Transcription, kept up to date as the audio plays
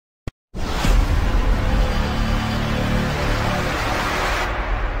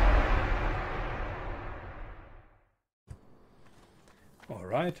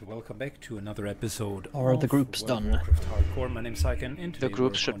Alright, welcome back to another episode Or the group's World of done. Warcraft Hardcore. My name's Syken, and The today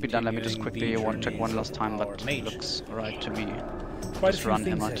group we're should be done. Let me just quickly check one last time, our but Mage. looks right to me. Quite Just a few run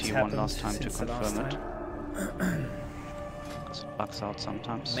things has MRT one happened last time to since the last confirm it. time. Because it bugs out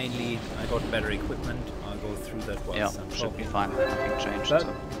sometimes. Mainly, I got better equipment. I'll go through that whilst Yeah, I'm should be talking. fine. Nothing changed. But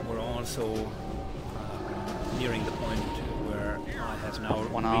So. we're also nearing the point where I have now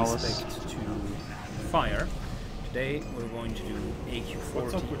 1 hour respect to fire. Today we're going to do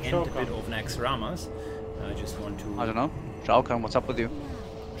AQ40 and a bit of Naxxramas. I just want to I don't know. Shao Kahn, what's up with you?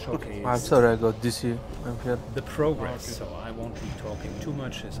 showcase I'm sorry, I got DC. I'm here. the progress, so I won't be talking too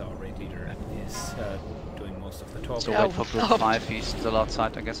much as our raid leader is doing most of the talking. So wait for group 5, he's still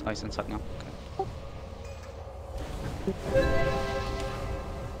outside, I guess. Oh, he's inside now. Okay.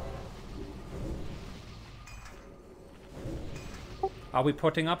 Are we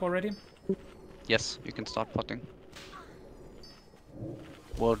potting up already? Yes, you can start potting.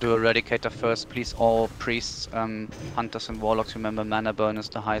 We'll do Eradicator first. Please, all priests, hunters and warlocks, remember mana burn is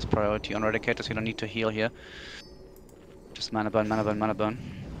the highest priority on Eradicators. You don't need to heal here. Just mana burn, mana burn, mana burn.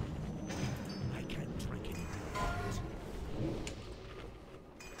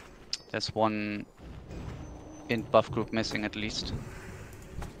 There's one int buff group missing at least.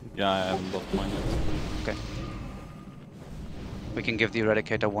 Yeah, I haven't got mine yet. Okay. We can give the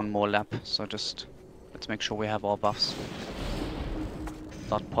Eradicator one more lap, so just let's make sure we have all buffs.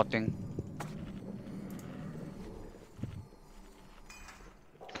 Start potting.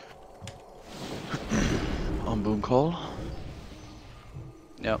 On boom call.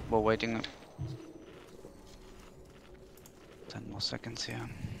 Yeah, we're waiting. 10 more seconds here.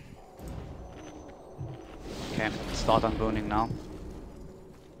 Okay, start on burning now.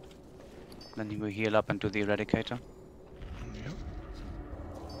 Then you will heal up and do the Eradicator. Yep.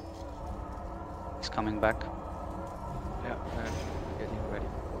 He's coming back. Yeah, getting ready.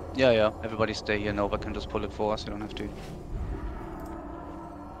 Yeah, everybody stay here. Nova can just pull it for us, you don't have to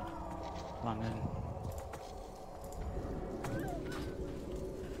run in.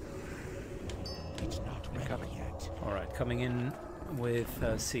 Alright, coming in with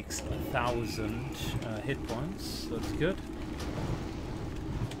 6,000 hit points. That's good.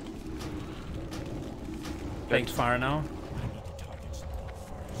 Banked fire now.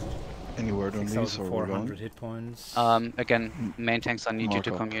 Any word on these or we're 6,400 going? hit points. Again, main tanks, I need you to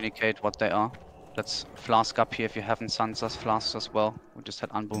Mark up. communicate what they are. Let's flask up here if you haven't suns us, flasks as well. We just had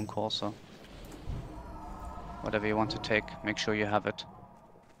unboom call, so whatever you want to take, make sure you have it.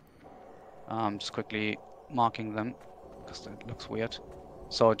 Just quickly marking them, because that looks weird.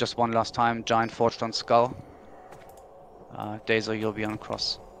 So just one last time, Giant Forged on Skull. Dazer, you'll be on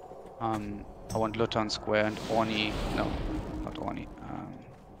cross. I want Luther on square and Orni, no, not Orni.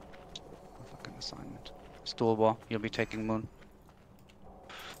 Fucking assignment. Stulbor, you'll be taking Moon.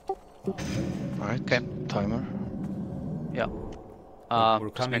 Right. Okay. Timer. Yeah. We're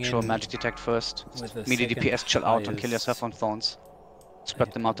Just coming make sure in Magic Detect first. with the Melee second DPS, chill out, don't kill highest yourself on Thorns.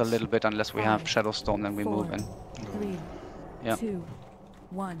 Spread them out a little bit unless we have Shadow Storm, then we move in. 3, Yeah. 2,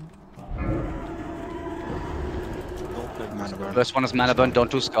 1. Mana burn. First one is Mana Burn,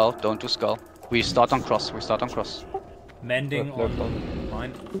 don't do Skull, don't do Skull. We start on Cross, we start on Cross. Mending on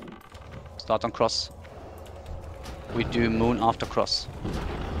mind. Start on Cross. We do Moon after Cross.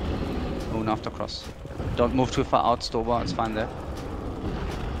 Moon after Cross. Don't move too far out, Stober, it's fine there.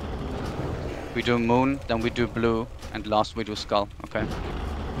 We do Moon, then we do Blue, and last we do Skull, okay?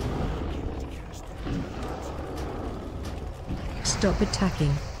 Stop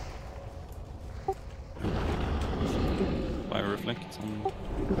attacking. Fire reflect on.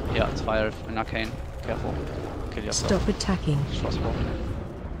 Yeah, it's Fire and Arcane. Careful. Kill yourself. Stop attacking. Crossbow.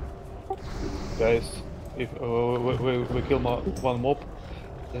 Guys, if we kill one mob,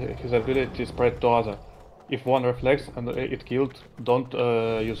 his ability spread to other. If one reflects and it killed, don't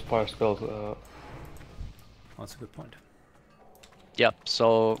use fire spells. That's a good point. Yeah,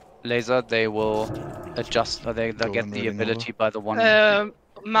 so Laser, they will adjust, they'll Go get on, the ready, Nova. ability by the one.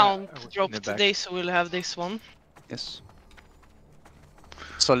 Mount drop in the back. today, so we'll have this one. Yes.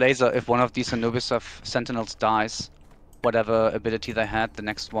 So Laser, if one of these Anubis of Sentinels dies, whatever ability they had, the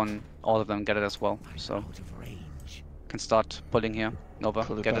next one, all of them get it as well. So can start pulling here. Nova,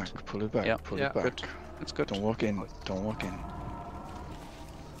 Pull it get back. it. Pull it back. Yeah. Pull Yeah. it back. Good. It's good. Don't walk in. Don't walk in.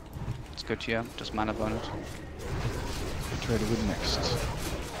 It's good here. Just mana burn it. Get ready with next.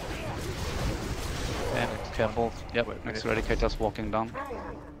 Yeah, careful. Yep, next Eradicator's walking down.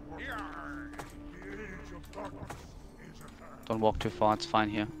 Don't walk too far, it's fine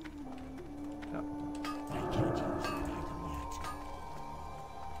here.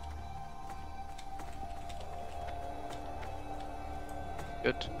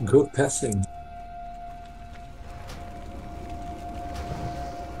 Good. Good passing.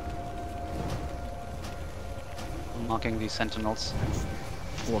 Marking these sentinels.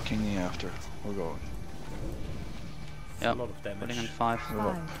 Walking in after. We're going. Yeah. A lot of damage. Putting in 5.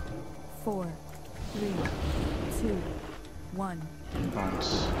 5, 4, 3, 2, 1.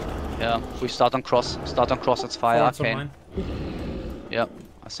 Bounce. Yeah. We start on cross. Start on cross. It's fire Forwards on arcane. mine. Yeah.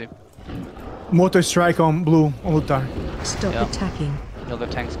 I see. Motor strike on blue, on Lutar. Stop Yeah. attacking. Kill the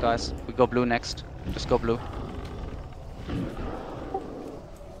tanks, guys. We go blue next. Just go blue.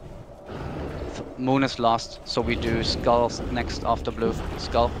 Moon is last, so we do skulls next after blue.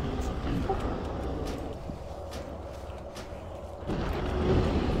 Skull.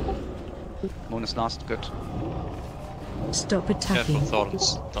 Moon is last, good. Stop Careful attacking.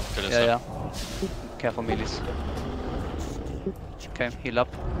 thorns. Don't kill Yeah, yourself. yeah. Careful melees. Okay, heal up.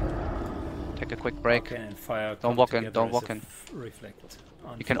 Take a quick break. Okay, and fire. Don't come walk in, together don't as walk a in. Reflect.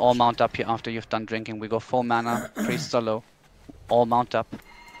 You can all mount up here after you've done drinking. We go 4 mana, priests are low. All mount up.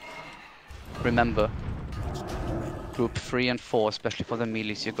 Remember, group 3 and 4, especially for the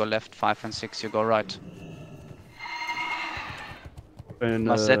melees, you go left, 5 and 6, you go right. Turn,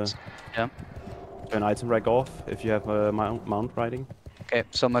 Mazet, yeah. turn item rack off if you have mount riding. Okay,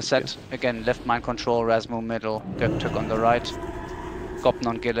 so Mazet, again, left mind control, Rasmu middle, Göktürk on the right.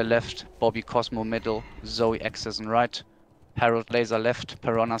 Gopnon Gille left, Bobby Cosmo middle, Zoe X's and right. Harold Laser left,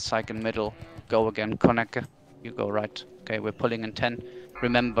 Perona Psyche in middle. Go again, Koneke, you go right. Okay, we're pulling in 10.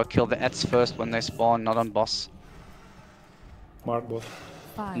 Remember, kill the ads first when they spawn, not on boss. Mark boss.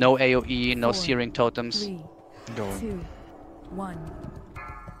 5, No AoE, no 4, searing totems. 3, Going. 2, 1.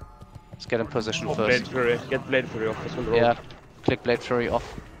 Let's get in position Blade first. Fury. Get Blade Fury off this one. Yeah, click Blade Fury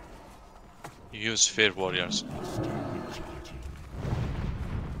off. Use Fear Warriors.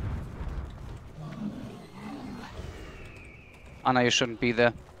 Anna, you shouldn't be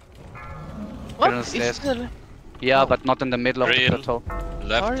there. What? Get on the stairs. It's still... Yeah, but not in the middle of the Real. plateau.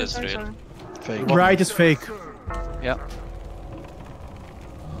 Left Sorry, is sorry, real. sorry. Fake. Right is fake. Yeah.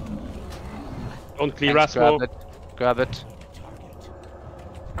 Don't clear Thanks, Rasmo. grab it. Grab it.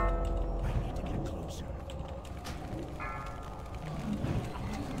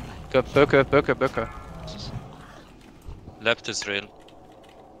 Go, Böke. Left is real.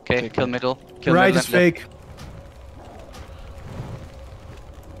 Okay, Take kill it. middle. Kill Right middle is and left. fake.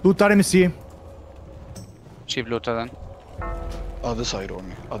 Lutar MC. Chief looter then. Other side,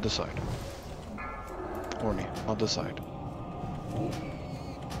 Orny. Other side. Orny. Other side.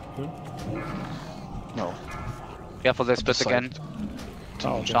 No. Careful, they Other split again.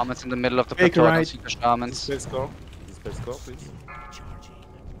 side. Shamans in the middle of the Fake plateau. I don't right. see the shamans. Let's go. Let's go, please.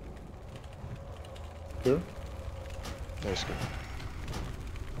 There's good.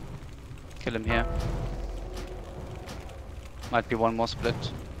 Kill him here. Might be one more split.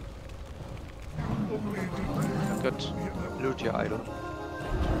 Good. Loot your idol.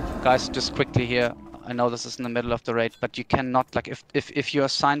 Guys, just quickly here. I know this is in the middle of the raid, but you cannot, like, if you're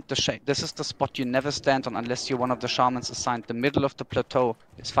assigned the this is the spot you never stand on unless you're one of the shamans assigned. The middle of the plateau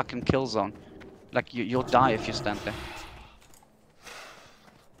is fucking kill zone. Like, you'll die if you stand there.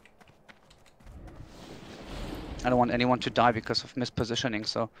 I don't want anyone to die because of mispositioning,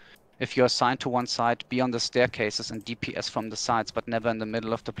 so if you're assigned to one side, be on the staircases and DPS from the sides, but never in the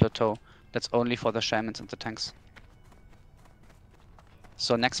middle of the plateau. That's only for the shamans and the tanks.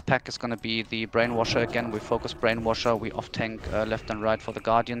 So next pack is gonna be the Brainwasher again. We focus Brainwasher, we off-tank left and right for the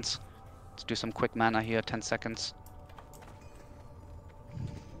Guardians. Let's do some quick mana here, 10 seconds.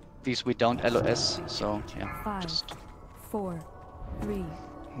 These we don't LOS, so yeah, 5, just 4, 3,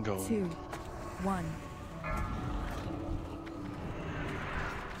 Going. 2, 1.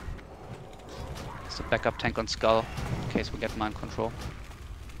 it's a backup tank on Skull, in case we get mind control.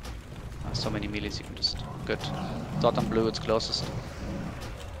 So many melees you can just... Good. Dot on blue, it's closest.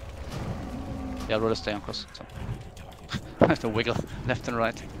 Yeah, roll a stay on cross. So. I have to wiggle left and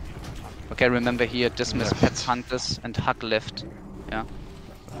right. Okay, remember here, dismiss pets, hunters, and hug left. Yeah.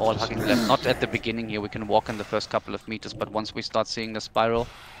 All hugging left. Not at the beginning here, we can walk in the first couple of meters, but once we start seeing the spiral,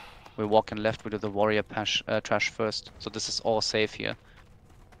 we walk in left, we do the warrior trash first. So this is all safe here.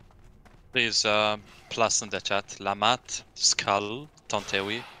 Please plus in the chat. Lamat, Skull,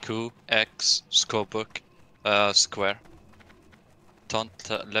 Tontewi, Ku, X, Skobuk, Square. Tont,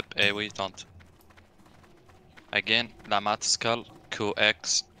 Lep, Ewi, Tont. Again, Lamat, Skull, Ku,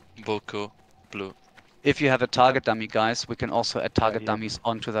 X, Boku, Blue. If you have a target dummy, guys, we can also add target dummies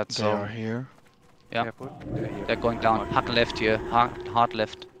onto that They are zone. here. Yeah, Careful. they're going down. Hug left here, hard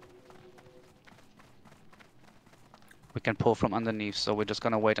left. We can pull from underneath, so we're just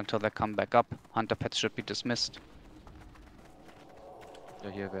gonna wait until they come back up. Hunter pets should be dismissed.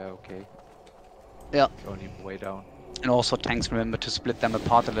 Yeah, here they're okay. Yeah. Only way down. And also tanks, remember to split them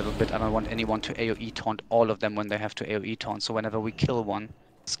apart a little bit. I don't want anyone to AoE taunt all of them when they have to AoE taunt. So whenever we kill one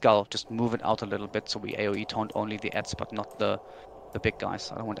skull, just move it out a little bit so we AoE taunt only the adds, but not the big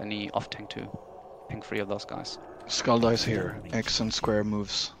guys. I don't want any off tank to tank free of those guys. Skull dies here. X and square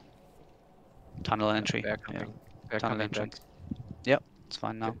moves. Tunnel entry. They're coming. They're Tunnel coming entrance. back. Yep, it's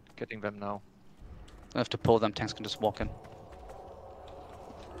fine now. Getting them now. Don't have to pull them, tanks can just walk in.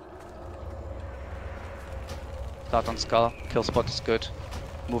 Start on skull, kill spot is good.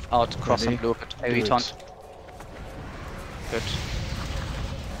 Move out, cross Ready? and blue, but AoE taunt. Good.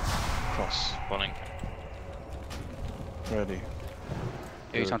 Cross. Warning. Ready.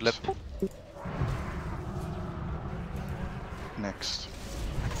 AoE taunt lip. Next.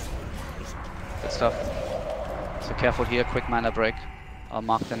 Good stuff. So careful here, quick mana break. I'll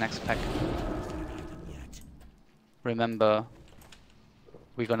mark the next pack. Remember,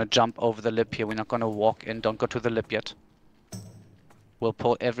 we're gonna jump over the lip here. We're not gonna walk in. Don't go to the lip yet. We'll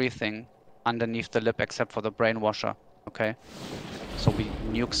pull everything underneath the lip except for the brainwasher. Okay? So we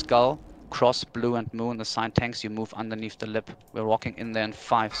nuke skull, cross blue and moon, assign tanks, you move underneath the lip. We're walking in there in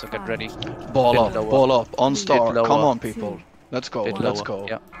 5, so get ready. Ball Bit up, lower. ball up, on star. lower. Come on, people. Let's go, Bit let's lower. go.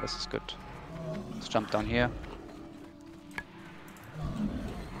 Yeah, this is good. Let's jump down here.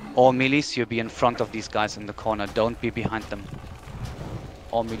 All melees, you'll be in front of these guys in the corner. Don't be behind them.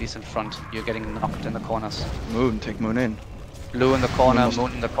 All melees in front. You're getting knocked in the corners. Moon, take Moon in. Blue in the corner, must-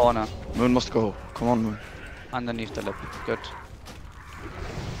 moon in the corner. Moon must go. Come on, Moon. Underneath the lip. Good.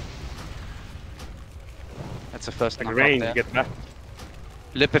 That's the first Like knock range, there. get back.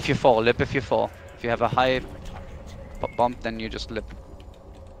 Lip if you fall, lip if you fall. If you have a high bump, then you just lip.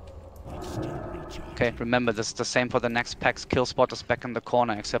 Okay, remember this is the same for the next packs. Kill spot is back in the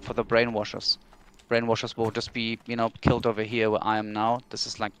corner except for the brainwashers. Brainwashers will just be, you know, killed over here where I am now. This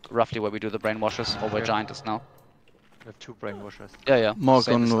is like roughly where we do the brainwashers or where Okay. Giant is now. We have 2 brainwashers. Yeah, yeah. Mark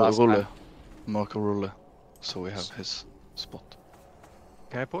same on as last Rulle. time. Mark a Rulle. So we have his spot.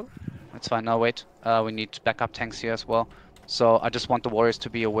 Can I pull? That's fine, now wait. We need backup tanks here as well. So I just want the warriors to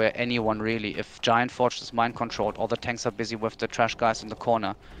be aware, anyone really, if Giant Forge is mind controlled, all the tanks are busy with the trash guys in the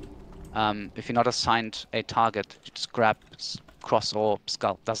corner. If you're not assigned a target, you just grab cross or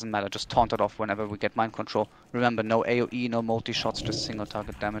skull, doesn't matter, just taunt it off whenever we get mind control. Remember, no AoE, no multi-shots, just single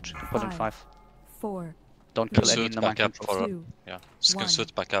target damage. Put in 5. 4. Don't kill any in Suit the back mind up control. for 2. yeah. Skin 1.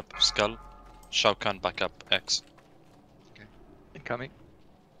 suit back up skull. Shao Kahn back up X. Incoming.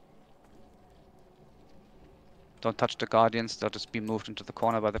 Don't touch the guardians, they'll just be moved into the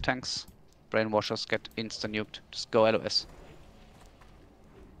corner by the tanks. Brainwashers get insta-nuked, just go LOS.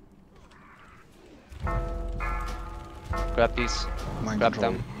 Grab these, Mind grab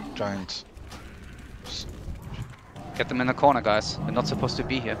control. them. Giants. Get them in the corner, guys. They're not supposed to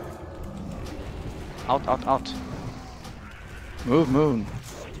be here. Out, out, out. Move, Moon.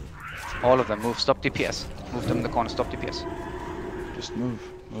 All of them, move, stop DPS. Move them in the corner, stop DPS. Just move.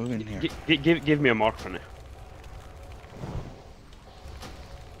 Move in here. Give me a mark for me.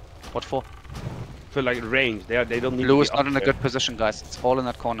 What for? For like range, they don't need Blue to is be not up in a there. good position, guys. It's all in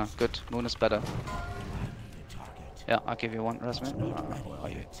that corner. Good. Moon is better. Yeah, I'll give you one, Rasmus. Where are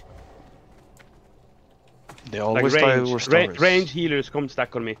you? They Like always die range, over stars. range healers come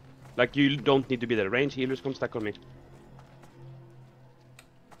stack on me. Like you don't need to be there. Range healers come stack on me.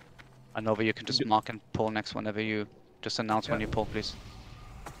 I know, but you can just mark and pull next whenever you just announce when Yeah. you pull, please.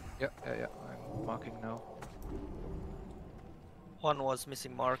 Yeah. I'm marking now. One was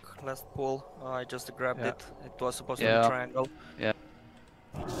missing mark last pull. I just grabbed Yeah. it. It was supposed to Yeah. be triangle.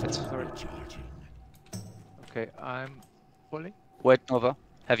 It's Okay, I'm pulling. wait, Nova.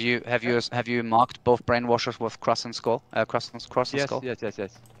 Have you marked both brainwashers with cross and skull? Cross and skull. Yes.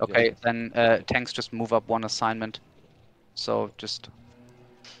 Okay, Yes. then tanks just move up one assignment. So just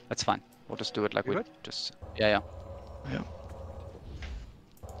that's fine. We'll just do it like You we good? just yeah.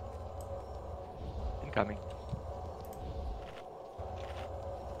 Incoming.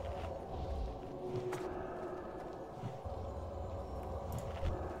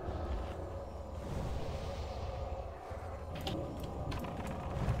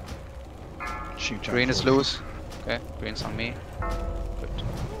 Shoot Green is Giant loose. Okay, green's on me. Good.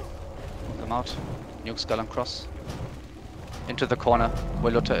 Move them out. Nuke skull and cross. Into the corner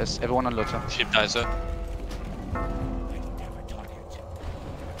where Luther is. Everyone on Luther. Sheep dicer.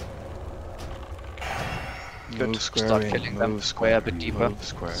 Good. Move square Start in, killing move them. square, a bit deeper. Move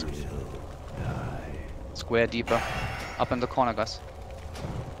square. Square deeper. Up in the corner, guys.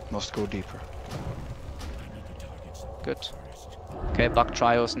 Must go deeper. Good. Okay, bug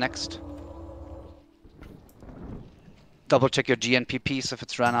trios next. Double check your GNPPs if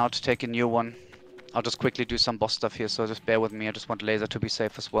it's ran out, take a new one. I'll just quickly do some boss stuff here, so just bear with me. I just want laser to be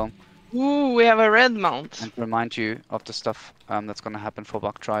safe as well. Ooh, we have a red mount. And remind you of the stuff that's gonna happen for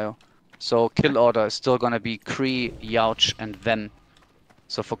Bug Trio. So kill order is still gonna be Kree, Youch, and Vem.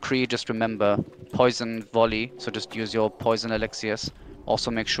 So for Kree, just remember poison volley. So just use your poison elixirs.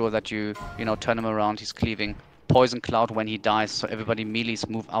 Also make sure that you turn him around. He's cleaving. Poison cloud when he dies. So everybody melees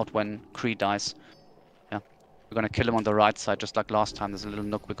move out when Kree dies. Yeah, we're gonna kill him on the right side, just like last time. There's a little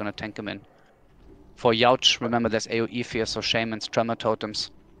nook. We're gonna tank him in. For Youch, remember there's AoE fear, so shamans, tremor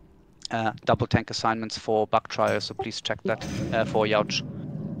totems. Double tank assignments for Bug Trio, so please check that for Youch.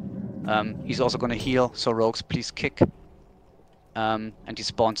 He's also gonna heal, so rogues please kick. And he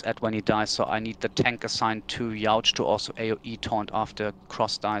spawns at when he dies, so I need the tank assigned to Youch to also AoE taunt after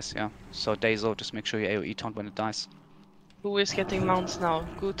Cross dies, yeah. So Dazo, just make sure you AoE taunt when it dies. Who is getting mounts now?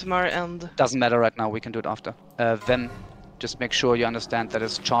 Gutmar and... Doesn't matter right now, we can do it after. Vem, just make sure you understand that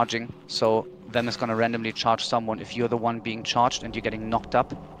it's charging, so Vem is gonna randomly charge someone. If you're the one being charged and you're getting knocked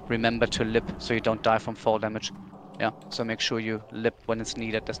up, remember to lip so you don't die from fall damage. Yeah, so make sure you lip when it's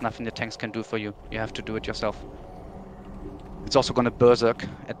needed. There's nothing the tanks can do for you. You have to do it yourself. It's also gonna berserk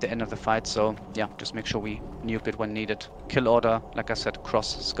at the end of the fight, so yeah, just make sure we nuke it when needed. Kill order, like I said,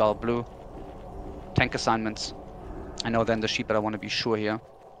 cross, skull, blue. Tank assignments. I know they're in the sheet, but I want to be sure here.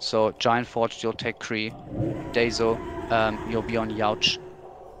 So Giant Forge, you'll take Kree. Dazo, you'll be on Youch.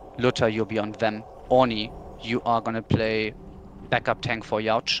 Luther, you'll be on Vem. Orni, you are gonna play backup tank for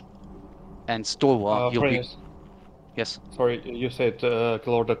Youch. And Stalwart, you'll be... Yes? Sorry, you said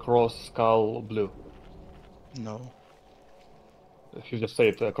kill order cross, skull, blue. No. If you just say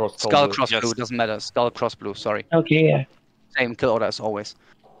it cross, Skull blue. cross blue, doesn't matter. Skull cross blue, sorry. Okay, yeah. Same kill order as always.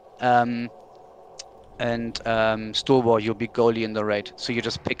 Stalwart, you'll be goalie in the raid. So you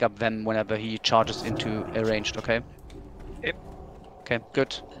just pick up Vem whenever he charges into a ranged, okay? Yep. Okay,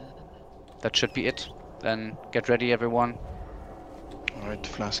 good. That should be it. Then get ready, everyone. Alright,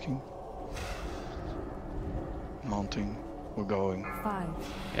 flasking. Mounting. We're going. 5.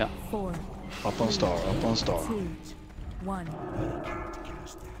 Yeah. 4. Up on star, up on star. 2. 1.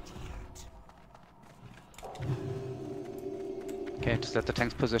 Okay, just let the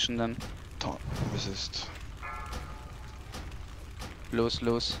tanks position them. Resist.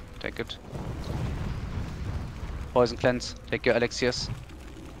 Loose. Take it. Poison cleanse. Take your elixirs.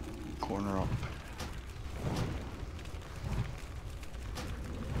 Corner up.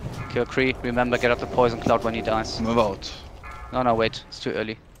 Kill Kree. Remember, get out the poison cloud when he dies. Move out. No, wait. It's too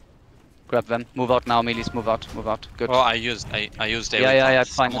early. Grab them. Move out now, melees. Move out. Good. Well, I used Yeah,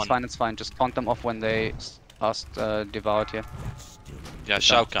 it's fine. It's fine. Just count them off when they devoured here. Yeah,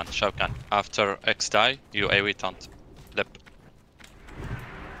 Shao Kahn. After X die, you AoE taunt. Lip.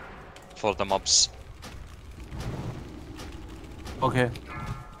 For the mobs. Okay.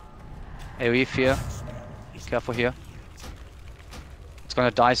 AoE fear. Careful here. It's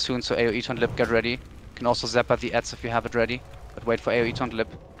gonna die soon, so AoE taunt lip, get ready. You can also zap at the ads if you have it ready. But wait for AoE taunt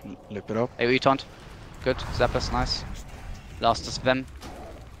lip. Lip it up. AoE taunt. Good. Zappers, nice. Last is Vem.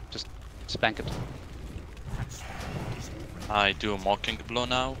 Just spank it. I do mocking blow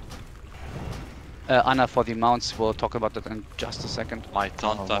now. Anna, for the mounts, we'll talk about that in just a second. My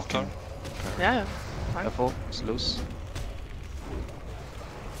taunt after. Yeah, fine. Careful, it's loose.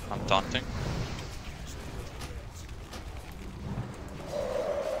 I'm taunting.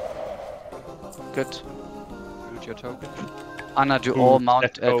 Good. Use your token. Anna, do all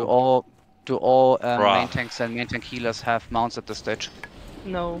Bruh. main tanks and main tank healers have mounts at this stage?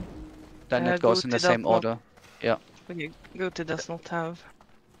 No. Then it goes in the same order. Yeah. Okay, Guti does not have.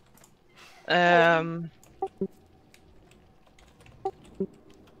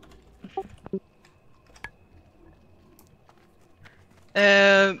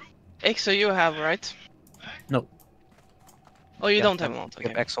 Exo you have, right? No. Oh, you don't have mount, You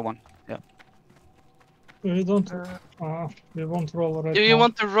okay. have Exo one. Yeah. We don't. We won't roll a red. Do you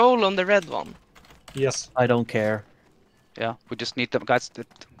want to roll on the red one? Yes. I don't care. Yeah, we just need them guys to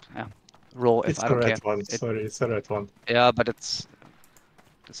roll if It's I the don't red care. one. Sorry, it's the red one. Yeah, but this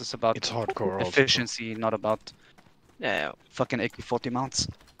is about It's hardcore also. efficiency, not about Yeah. fucking AK-40 mounts.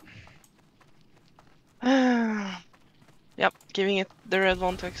 Yep, giving it the red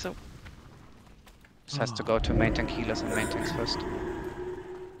one to Exo. This has to go to main tank healers and main tanks first.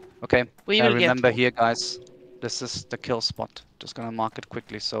 Okay, We will remember get here guys, this is the kill spot. Just gonna mark it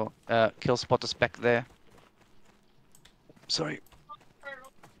quickly, so kill spot is back there. Sorry.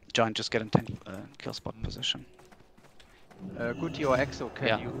 Giant, just get in tank kill spot position. Guti or Exo, can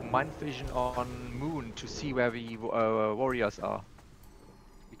Yeah. you mind vision on Moon to see where the warriors are?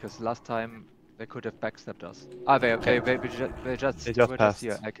 Because last time They could have backstabbed us. Ah, they just were passed.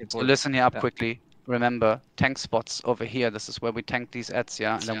 here. I can So hold. listen here up Yeah. quickly. Remember, tank spots over here. This is where we tank these ads,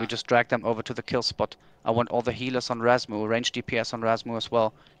 yeah? And then we just drag them over to the kill spot. I want all the healers on Rasmu, range DPS on Rasmu as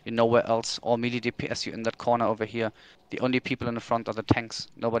well. You nowhere else. All melee DPS you in that corner over here. The only people in the front are the tanks.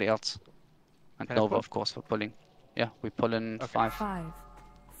 Nobody else. And Can I Nova, pull? of course, for pulling. Yeah, we pull in 5. 5,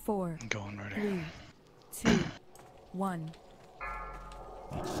 4, I'm going ready. 3, 2, 1.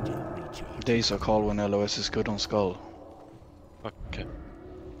 Days are called when LOS is good on Skull. Okay.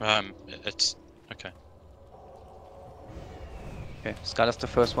 It's okay. Okay, Skull is the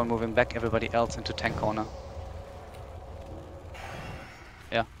first one moving back, everybody else into tank corner.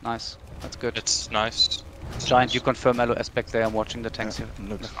 Yeah, nice. That's good. It's nice. Giant, you confirm LOS back there. I'm watching the tanks Yeah, here in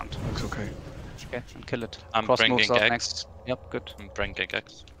looks the front. okay. Okay, and kill it. I'm Cross bringing moves out X. next. Yep, good. I'm bringing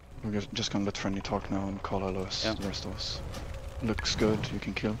X. We're just gonna let friendly talk now and call LOS. Yeah. The rest of us. Looks good. You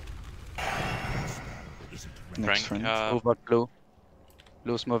can kill. Next Bring, friend. Move out blue.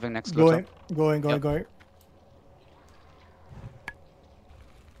 Blue's moving next. Luther. Going. Yep.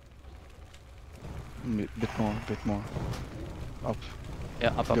 Bit more. Up.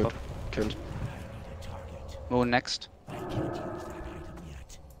 Yeah, up, Good. up. Killed. Moon next.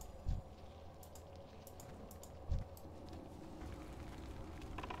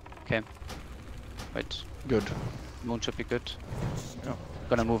 Okay. Wait. Good. Moon should be good. Yeah.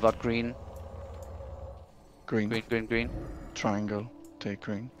 Gonna move out green. Green. Green. Triangle. Take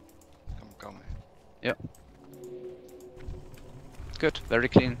green. Come. Yep. Good. Very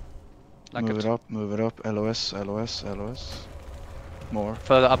clean. Like Move it. it up. LOS. More.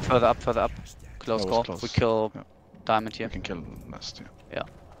 Further up. Close That was call. close. We kill Yeah. Diamond here. You can kill last, yeah. Yeah.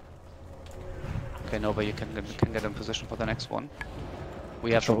 Okay, Nova, you can get in position for the next one.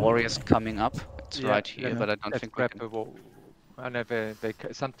 We have the Control. warriors coming up. It's Yeah, right here, let's- but I don't let's think we grab can. the wall. And they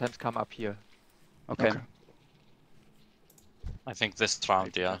sometimes come up here. Okay. I think this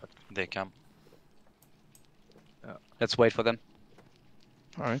round, yeah, they come. Let's wait for them.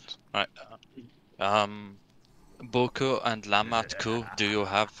 Alright. Right. Boko and Lamat Ku, do you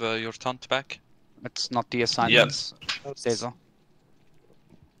have your taunt back? It's not the assignments. Dazer.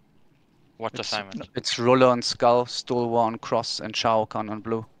 What assignment? It's Ruler on Skull, Stolwar on Cross, and Shao Kahn on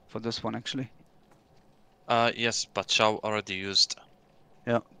Blue for this one actually. Yes, but Shao already used.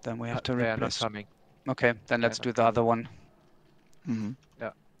 Yeah, then we have to They are not replace. coming. Okay, then let's do the other one. Mm-hmm.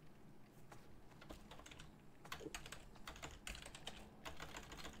 Yeah.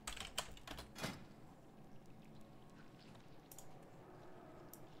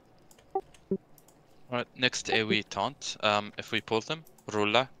 Alright, next AoE taunt. If we pull them,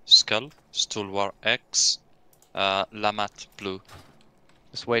 Ruler, Skull, Stulwar X, Lamat Blue.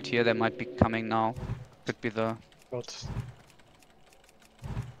 Just wait here, they might be coming now. Could be the...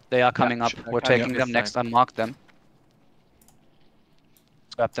 They are coming up. We're taking them next. Unmark them.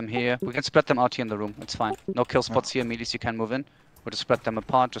 Grab them here. We can spread them out here in the room. It's fine. No kill spots here. Melees you can move in. We'll just spread them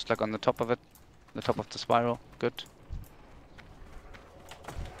apart, just like on the top of it. The top of the spiral. Good.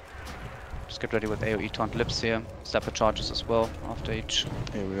 Just get ready with AoE taunt lips here. Stepper charges as well after each.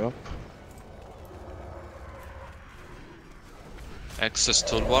 Here we up. X is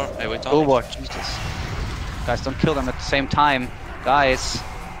Tulwar, AoE taunt. Tulwar, Jesus. Guys, don't kill them at the same time. Guys,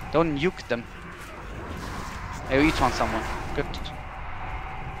 don't nuke them. AoE taunt someone. Good.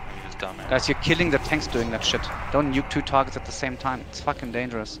 Guys, you're killing the tanks doing that shit. Don't nuke 2 targets at the same time. It's fucking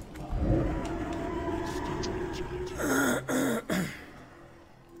dangerous.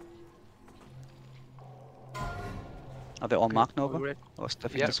 Are they all marked, Nova? Or is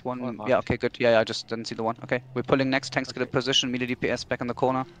there just one? Yeah, okay, good. Yeah, I just didn't see the one. Okay, we're pulling next. Tanks get a position. Melee DPS back in the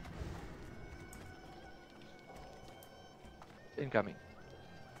corner. Incoming.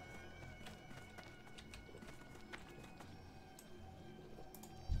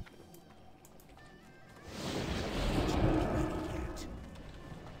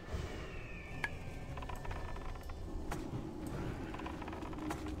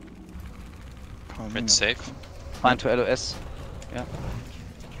 Mid safe. Fine to LOS. Yeah.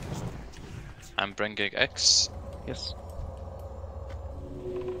 I'm bringing X. Yes.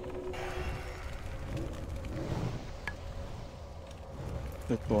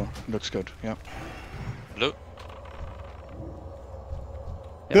 Bit more. Looks good. Yeah. Blue.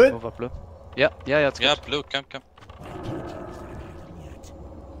 Yeah, Good. Move up blue. Yeah, it's good. Yeah, blue, come.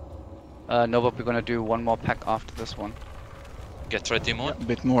 Nova, we're gonna do one more pack after this one. Get ready, Moon. Yeah,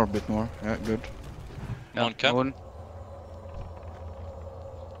 bit more. Yeah, good. Moon, come. Moon.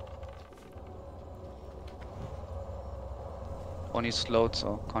 Only slowed,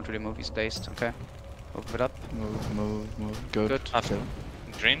 so can't really move. He's dazed. Okay. Move it up. Move. Good.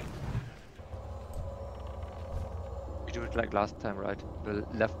 Green. we do it like last time, right? The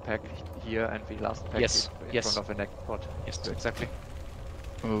left pack here and the last pack Yes, in yes. front of the next spot. Yes, Good. exactly.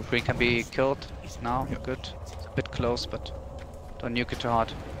 Move. Green can be killed now. Good. It's a bit close, but don't nuke it too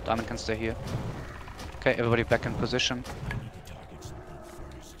hard. Diamond can stay here. Okay, everybody back in position.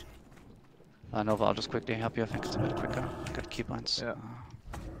 Nova, I'll just quickly help you. I think it's a bit quicker. Got keybinds. Yeah.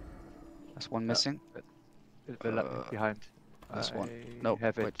 There's one missing. Behind. There's one. I No,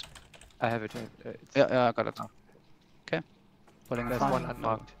 have it. wait. I have it. Yeah, I got it. Okay. Pulling There's fine. one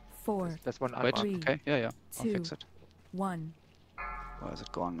unmarked. 4. There's one Wait, unmarked. okay, yeah, I'll 2, fix it. 1. Where is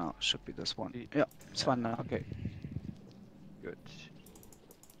it gone now? Should be this one. Yeah, it's fine now. Okay. Good.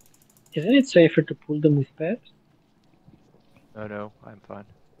 Isn't it safer to pull them with pets? No, I'm fine.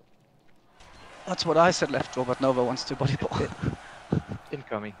 That's what I said left draw, but Nova wants to body ball.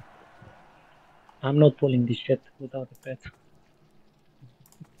 Incoming. I'm not pulling this shit without a pet.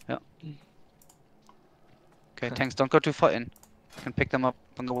 Yeah. Okay, tanks, don't go too far in. You can pick them up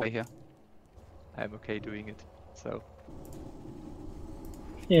on the way here. I'm okay doing it. So.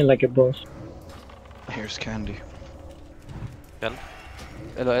 Yeah, like a boss. Here's Candy. Kill.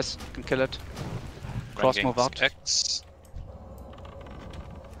 LOS, you can kill it. Cross move out. X.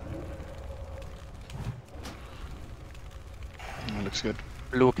 That looks good.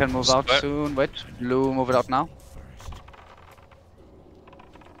 Blue can move out soon. Wait, blue, move it out now.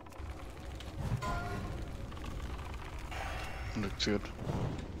 Looks good.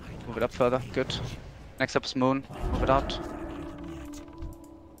 Move it up further. Good. Next up is Moon. Move it out.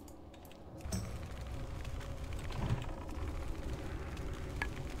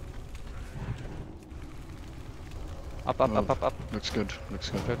 Up, up, up, up, up. Looks good. Looks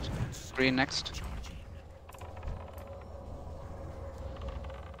good. Good. Green next.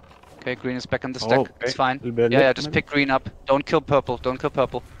 Okay, green is back in the stack. Oh, okay. It's fine. Little bit Yeah, late, just maybe? pick green up. Don't kill purple. Don't kill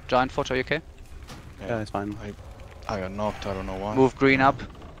purple. Giant Forge, are you okay? Yeah, it's fine. I got knocked. I don't know why. Move green up.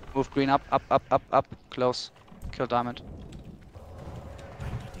 Move green up. Up, up, up, up. Close. Kill diamond.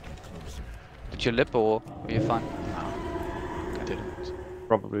 Did you lip or were you fine? Didn't.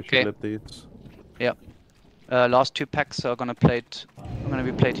 Probably should Okay. lip these. Yeah. Last two packs are gonna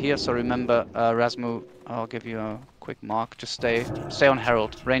be played here. So remember, Rasmu, I'll give you a quick mark. Just stay on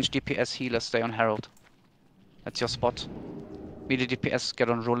Herald. Range DPS healer, stay on Herald. That's your spot. Melee DPS get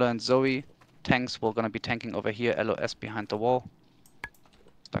on Ruler and Zoe. Tanks, we're gonna be tanking over here. LOS behind the wall.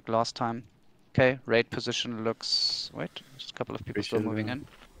 Like last time. Okay, raid position looks. Wait, just a couple of people still moving in.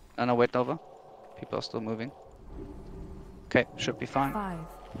 No, wait, Nova. People are still moving. Okay, should be fine. 5,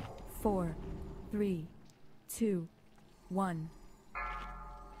 4, 3, 2, 1.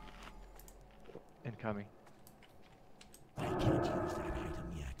 Incoming. I can't use that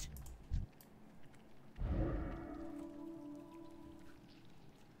item yet.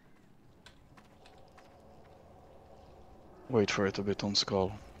 Wait for it a bit on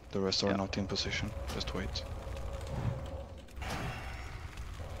Skull. The rest are not in position. Just wait.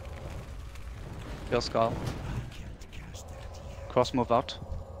 Kill Skull. Cross move out.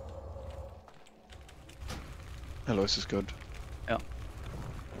 LOS is good. Yeah.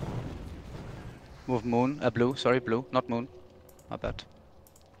 Move Moon. Blue. Sorry, blue. Not Moon. My bad.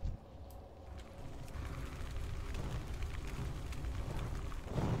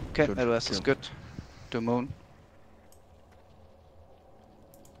 Okay, Good LOS is kill. good. Do Moon.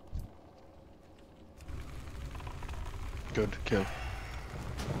 Good kill.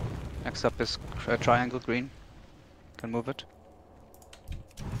 Next up is triangle green. Can move it.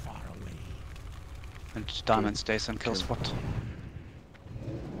 And diamond stays in kill spot.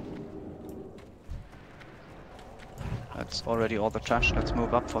 That's already all the trash. Let's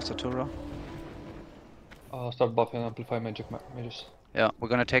move up for Satura. I'll start buffing and amplify mages. Yeah, we're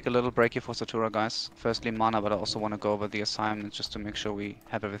gonna take a little break here for Satura, guys. Firstly mana, but I also want to go over the assignments just to make sure we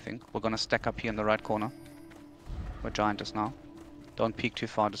have everything. We're gonna stack up here in the right corner, where Giant is now. Don't peek too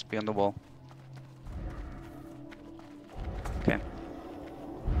far, just be on the wall. Okay.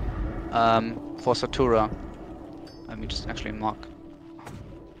 For Satura, let me just actually mark.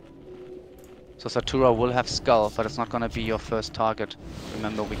 So Satura will have Skull, but it's not gonna be your first target.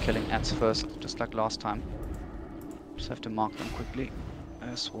 Remember, we're killing ads first, just like last time. Just have to mark them quickly.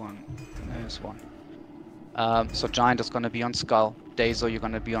 There's one, there's one. So Giant is gonna be on Skull. Dazo, you're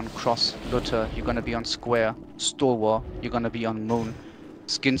gonna be on Cross. Luther, you're gonna be on Square. Stalwar, you're gonna be on Moon.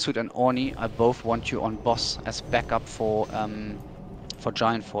 Skinsuit and Orni, I both want you on Boss as backup for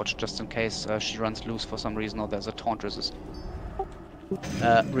Giant Forge, just in case she runs loose for some reason or there's a taunt resist.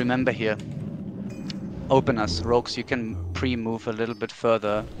 Remember here, openers, rogues, you can pre-move a little bit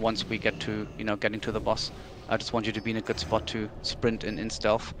further once we get to, getting to the boss. I just want you to be in a good spot to sprint in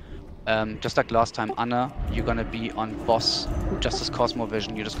stealth. Just like last time, Anna, you're gonna be on boss, just as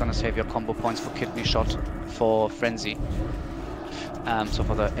Cosmovision. You're just gonna save your combo points for Kidney Shot, for Frenzy. So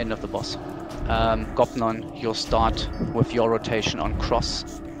for the end of the boss. Gopnon, you'll start with your rotation on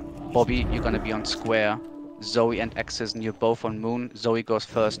Cross. Bobby, you're gonna be on Square. Zoe and Exisen, you're both on Moon. Zoe goes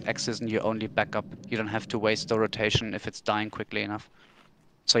first, Exisen, you only backup. You don't have to waste the rotation if it's dying quickly enough.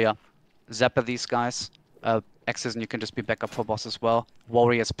 So yeah, Zapper these guys. Exisen, you can just be backup for boss as well.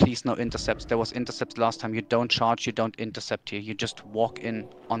 Warriors, please no intercepts. There was intercepts last time. You don't charge, you don't intercept here. You just walk in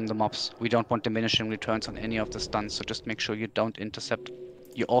on the mobs. We don't want diminishing returns on any of the stuns, so just make sure you don't intercept.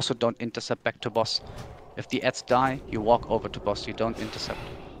 You also don't intercept back to boss. If the ads die, you walk over to boss. You don't intercept.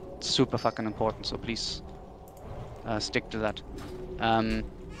 It's super fucking important, so please stick to that.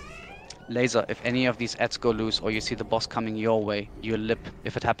 Laser, if any of these ads go loose or you see the boss coming your way, you lip.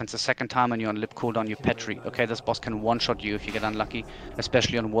 If it happens a second time and you're on lip cooldown, you petri. Okay, this boss can one-shot you if you get unlucky,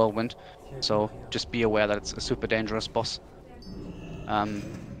 especially on Whirlwind. So just be aware that it's a super dangerous boss.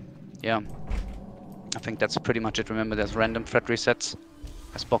 Yeah, I think that's pretty much it. Remember, there's random threat resets.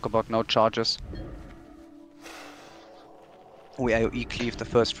 I spoke about no charges. We AoE cleave the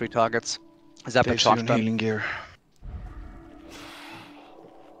first 3 targets. Zap and charge them. Healing gear.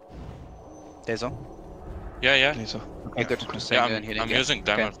 Dezo? Yeah. Dezo. Okay, good. Just Yeah, saying I'm using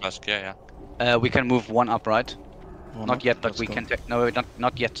Diamond Flask, yeah. We can move 1 up, right? Not yet, but let's we go. can take... No,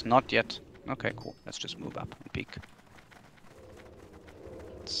 not yet. Okay, cool. Let's just move up and peek.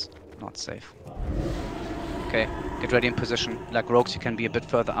 It's not safe. Okay, get ready in position. Like rogues, you can be a bit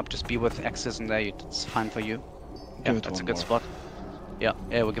further up. Just be with X's in there. It's fine for you. Yeah, that's a good spot. Yeah,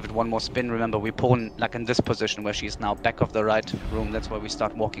 we'll give it 1 more spin. Remember, we pull like in this position where she's now back of the right room. That's where we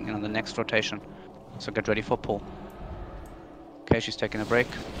start walking in on the next rotation. So get ready for pull. Okay, she's taking a break.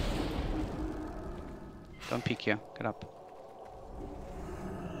 Don't peek here. Get up.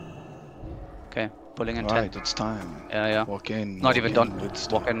 Okay, pulling in 10. Right, it's time. Yeah. Walk in. Not even done.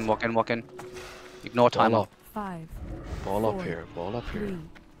 Walk in. Ignore timer. 5. Ball up here. 3,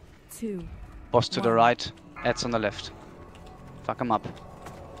 2. Boss to the right. Ads on the left. Fuck him up.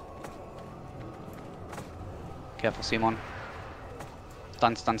 Careful, Simon.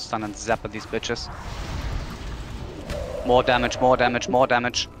 Stun, and zap at these bitches. More damage.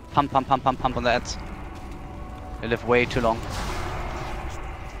 Pump on the ads. They live way too long.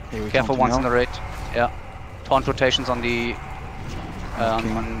 Careful once in the raid. Yeah. Taunt rotations on the...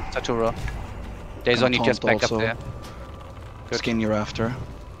 on Satura. Days only just back up there. Good. Skin you're after.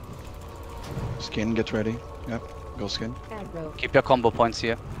 Skin, get ready. Yep, go skin. Keep your combo points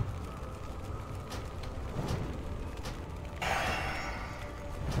here.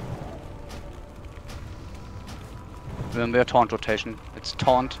 Remember your taunt rotation. It's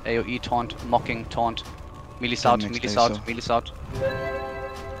taunt, AoE taunt, mocking, taunt. Meelees out. I'm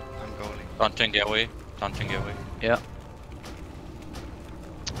going. Taunting away. Yeah.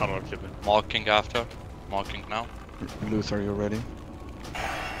 Marking after. Marking now. Luther, you ready?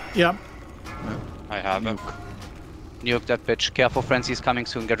 Yeah. I have him. Nuke that bitch. Careful, Frenzy's coming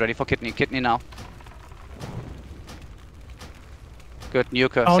soon. Get ready for Kidney. Kidney now. Good,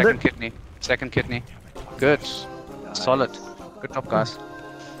 nuke her. Second kidney. Good. Solid. Good job, guys.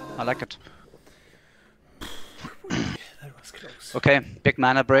 I like it. That was close. Okay, big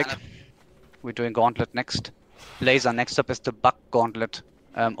mana break. We're doing Gauntlet next. Laser, next up is the Buck Gauntlet.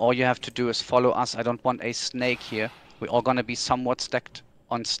 All you have to do is follow us. I don't want a snake here. We're all gonna be somewhat stacked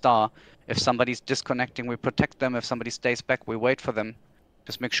on star. If somebody's disconnecting, we protect them. If somebody stays back, we wait for them.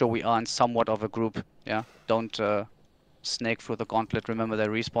 Just make sure we are in somewhat of a group. Yeah, don't snake through the Gauntlet. Remember, they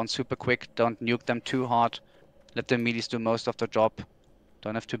respawn super quick. Don't nuke them too hard. Let the melees do most of the job.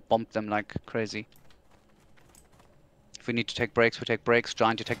 Don't have to bump them like crazy. If we need to take breaks, we take breaks.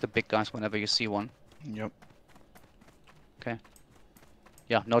 Giant, you take the big guys whenever you see one. Yep. Okay.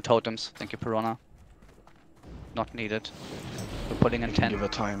 Yeah, no totems. Thank you, Piranha. Not needed. We're putting in 10. Give a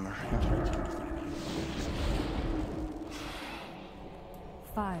timer.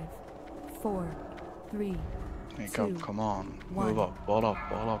 5, 4, 3, Wake 2, up, come on. 1. Move up, ball up.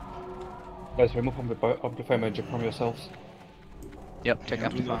 Guys, remove Amplify Magic from yourselves. Yep, take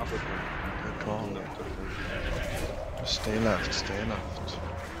Amplify off. Good call. Stay left.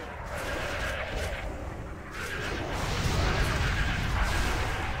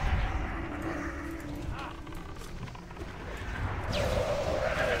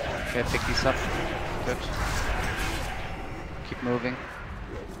 Okay, pick these up. Good. Keep moving.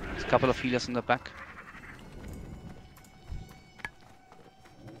 There's a couple of healers in the back.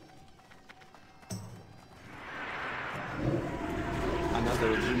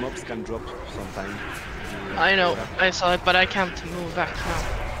 Another mobs can drop sometime. I know, I saw it, but I can't move back now.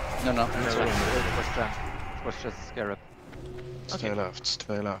 No, no. No, It's it fine. was Jen. It was just Scarab. Stay left,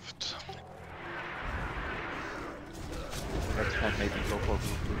 stay left. Next time maybe go for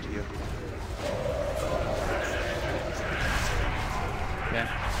group here. Okay.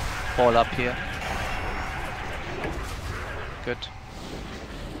 Fall up here. Good.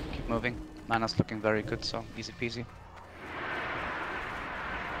 Keep moving. Mana's looking very good, so easy peasy.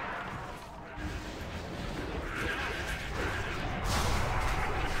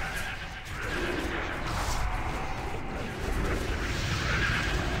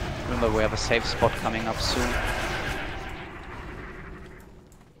 Remember, we have a safe spot coming up soon.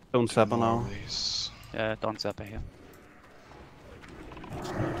 Don't Zapper now. Yeah, don't Zapper here.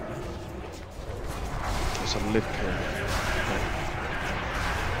 There's a lip here.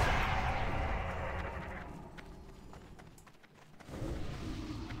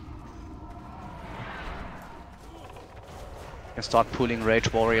 We can start pooling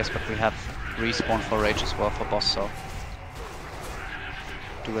Rage Warriors, but we have respawn for Rage as well for boss, so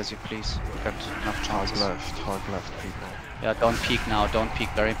do as you please. We've got enough chances. Hard left, people. Yeah, don't peek now, don't peek.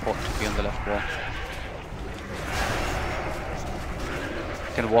 Very important to be on the left wall.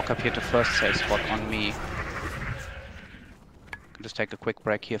 You can walk up here to first safe spot on me. Can just take a quick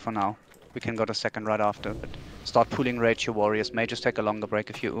break here for now. We can go to second right after, but start pooling Rage your Warriors. May just take a longer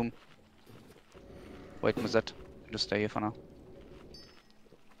break if you Wait, Mazet. Just stay here for now.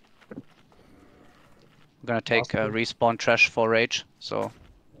 We're gonna take respawn trash for Rage, so...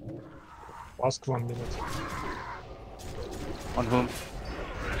 Last 1 minute. On whom?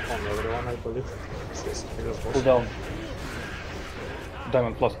 On everyone, I believe. Cool down.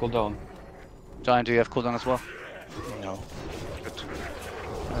 Diamond plus, cool down. Giant, do you have cooldown as well? No. Good.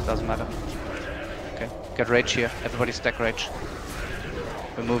 It doesn't matter. Okay, get Rage here. Everybody stack Rage.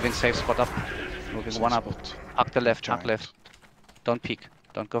 We're moving safe spot up. Moving Safe one up. spot. Hug the left, hug Giant. left. Don't peek.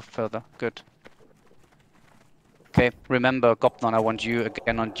 Don't go further. Good. Okay, remember, Gopnon, I want you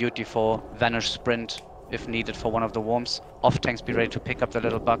again on duty for Vanish Sprint if needed for one of the worms. Off tanks, be ready to pick up the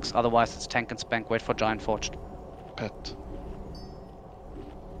little bugs. Otherwise, it's tank and spank. Wait for Giant Forged. Pet.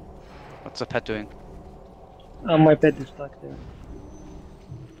 What's the pet doing? My pet is stuck there.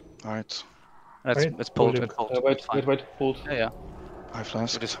 Alright. It's pulled. It's pulled. Wait, pulled. Yeah. High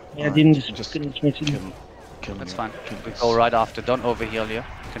flask. Yeah, didn't just finish my team. kill That's me. fine. Kill We this. go right after. Don't overheal here.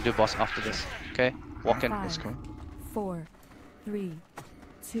 You can do boss after this. Okay? Walk in. Let's go. 4, 3,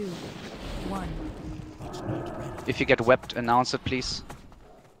 2, 1. If you get webbed, announce it, please.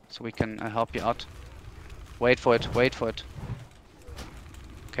 So we can help you out. Wait for it. Wait for it.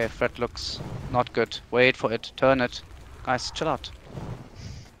 Okay, Fred looks not good. Wait for it. Turn it. Guys, chill out.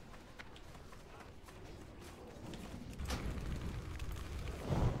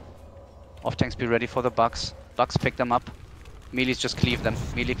 Off tanks, be ready for the bugs. Bugs, pick them up. Melees, just cleave them.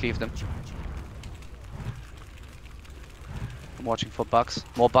 Melee, cleave them. I'm watching for bugs.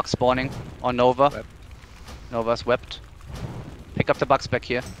 More bugs spawning on Nova. Web. Nova's webbed. Pick up the bugs back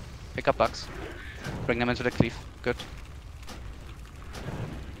here. Pick up bugs. Bring them into the cleave. Good.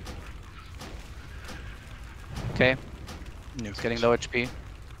 Okay. It's getting low HP.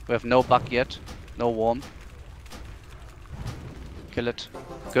 We have no bug yet. No worm. Kill it.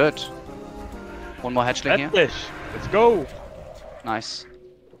 Good. One more hatchling here. Let's go! Nice.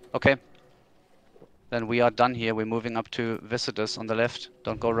 Okay. Then we are done here. We're moving up to visitors on the left.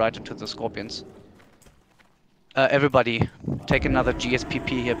 Don't go right into the scorpions. Everybody, take another GSPP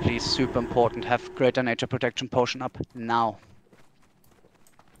here, please. Super important. Have greater nature protection potion up now.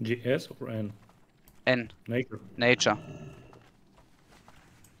 GS or N? N. Nature. Nature.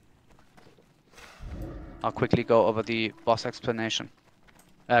 I'll quickly go over the boss explanation.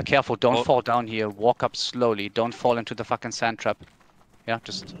 Careful, don't fall down here. Walk up slowly. Don't fall into the fucking sand trap. Yeah,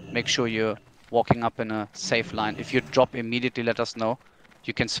 just make sure you're walking up in a safe line. If you drop immediately, let us know.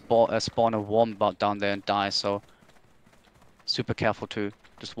 You can spawn a worm down there and die, so super careful to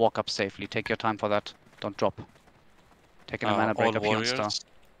just walk up safely. Take your time for that. Don't drop. Taking a mana break up here on star.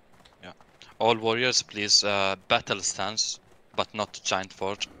 Yeah. All warriors, please, battle stance, but not giant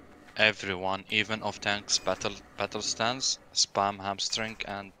forge. Everyone, even off tanks, battle stance, spam hamstring,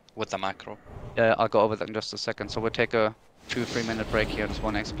 and with the macro. Yeah, I'll go over that in just a second. So we'll take a 2-3 minute break here. Just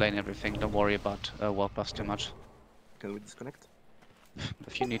want to explain everything. Don't worry about world plus too much. Can we disconnect?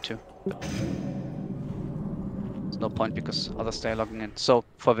 If you need to. There's no point because others stay logging in. So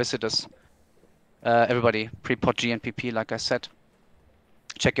for visitors, everybody pre-pot GNPP like I said.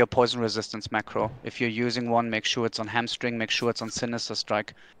 Check your poison resistance macro. If you're using one, make sure it's on hamstring, make sure it's on sinister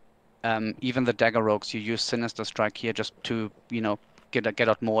strike. Even the dagger rogues, you use sinister strike here just to, you know, get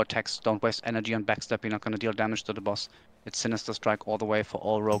out more attacks. Don't waste energy on backstep. You're not going to deal damage to the boss. It's Sinister Strike all the way for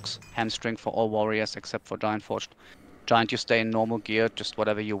all rogues. Hamstring for all warriors except for Giant Forged. Giant, you stay in normal gear, just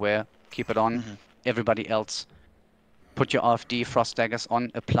whatever you wear. Keep it on. Everybody else, put your RFD Frost Daggers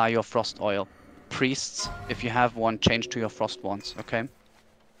on. Apply your Frost Oil. Priests, if you have one, change to your Frost Wands, okay?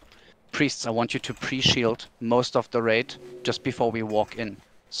 Priests, I want you to pre-shield most of the raid just before we walk in.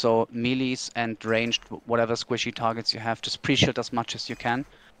 So melees and ranged, whatever squishy targets you have, just pre-shield as much as you can.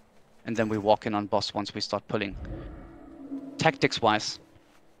 And then we walk in on boss once we start pulling. Tactics-wise,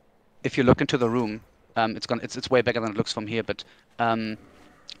 if you look into the room, it's way bigger than it looks from here, but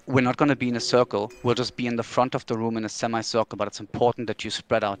we're not going to be in a circle. We'll just be in the front of the room in a semicircle, but it's important that you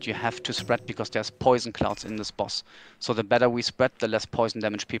spread out. You have to spread because there's poison clouds in this boss. So the better we spread, the less poison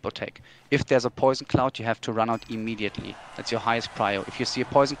damage people take. If there's a poison cloud, you have to run out immediately. That's your highest prio. If you see a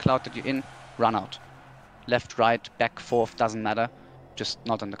poison cloud that you're in, run out. Left, right, back, forth, doesn't matter. Just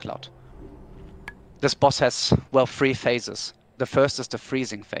not in the cloud. This boss has, well, 3 phases. The first is the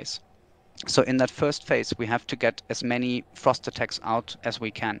freezing phase. So in that first phase, we have to get as many frost attacks out as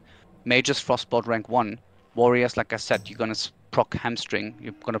we can. Mages Frostbolt rank 1. Warriors, like I said, you're going to proc Hamstring.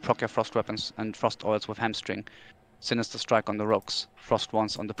 You're going to proc your Frost Weapons and Frost Oils with Hamstring. Sinister Strike on the Rogues. Frost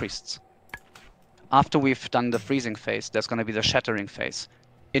Wands on the Priests. After we've done the freezing phase, there's going to be the shattering phase.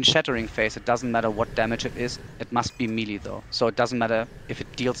 In shattering phase, it doesn't matter what damage it is. It must be melee though. So it doesn't matter if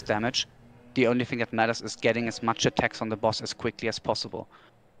it deals damage. The only thing that matters is getting as much attacks on the boss as quickly as possible.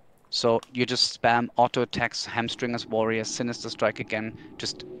 So you just spam auto attacks, Hamstring as warriors, Sinister Strike again,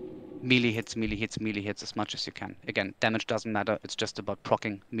 just melee hits, melee hits, melee hits as much as you can. Again, damage doesn't matter, it's just about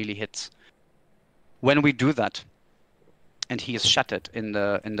proccing melee hits. When we do that, and he is shattered in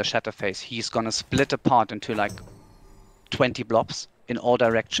the shatter phase, he's gonna split apart into like 20 blobs in all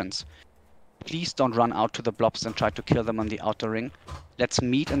directions. Please don't run out to the blobs and try to kill them on the outer ring. Let's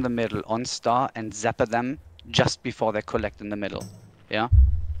meet in the middle on star and zapper them just before they collect in the middle. Yeah?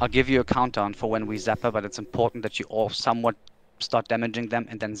 I'll give you a countdown for when we zapper, but it's important that you all somewhat start damaging them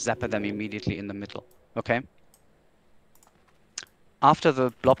and then zapper them immediately in the middle. Okay? After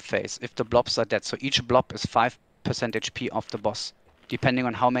the blob phase, if the blobs are dead, so each blob is 5% HP off the boss. Depending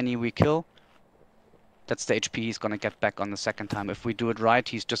on how many we kill, that's the HP he's gonna get back on the second time. If we do it right,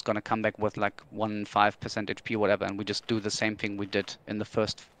 he's just gonna come back with like 5% HP, whatever, and we just do the same thing we did in the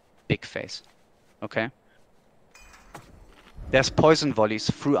first big phase. Okay? There's poison volleys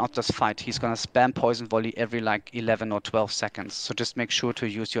throughout this fight. He's gonna spam poison volley every like 11 or 12 seconds. So just make sure to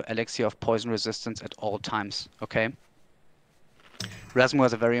use your elixir of poison resistance at all times, okay? Rasmo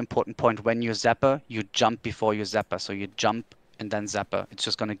has a very important point. When you zapper, you jump before you zapper. So you jump and then zapper. It's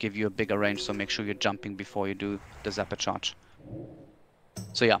just gonna give you a bigger range, so make sure you're jumping before you do the zapper charge.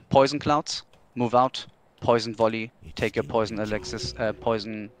 So yeah, poison clouds, move out. Poison volley, take your poison elixirs,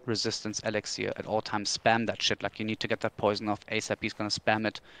 poison resistance elixir at all times. Spam that shit. Like you need to get that poison off ASAP. He's gonna spam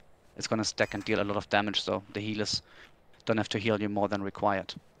it. It's gonna stack and deal a lot of damage. So the healers don't have to heal you more than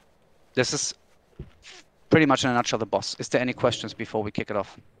required. This is pretty much in a nutshell the boss. Is there any questions before we kick it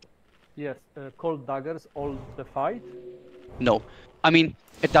off? Yes. Cold daggers all the fight. No. I mean,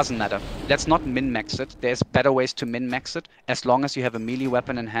 it doesn't matter. Let's not min-max it. There's better ways to min-max it. As long as you have a melee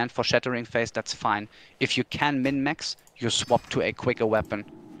weapon in hand for shattering phase, that's fine. If you can min-max, you swap to a quicker weapon.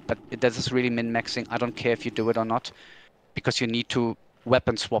 But this is really min-maxing. I don't care if you do it or not, because you need to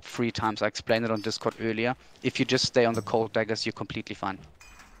weapon swap 3 times. I explained it on Discord earlier. If you just stay on the cold daggers, you're completely fine.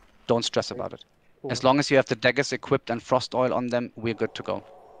 Don't stress about it. Cool. As long as you have the daggers equipped and frost oil on them, we're good to go.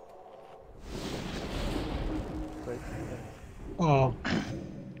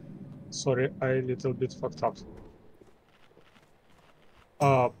 Sorry, I a little bit fucked up.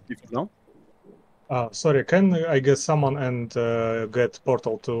 No? Sorry, can I get someone and get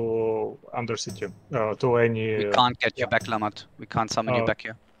portal to Undercity? To any... We can't get you back, Lamat. We can't summon you back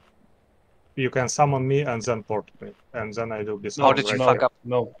here. You can summon me and then port me, and then I will be... How did you fuck up?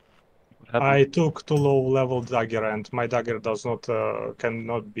 No. I took too low level dagger and my dagger does not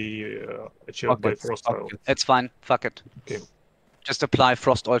cannot be achieved by frost oil. It's fine. Fuck it. Okay. Just apply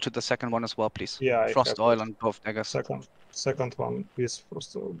frost oil to the second one as well, please. Yeah, frost oil on both daggers. Second one is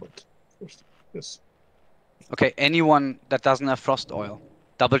frost oil, but first, yes. Okay, anyone that doesn't have frost oil,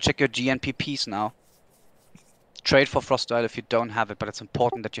 double check your GNPPs now. Trade for frost oil if you don't have it, but it's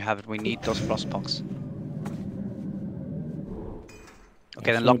important that you have it. We need those frost pox.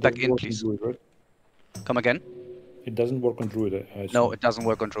 Okay, then log back in, please. Druid, right? Come again? It doesn't work on Druid, I No, it doesn't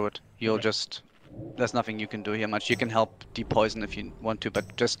work on Druid. You'll just... There's nothing you can do here much. You can help depoison if you want to,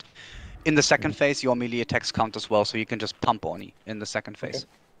 but just... In the second phase, your melee attacks count as well, so you can just pump Oni in the second phase.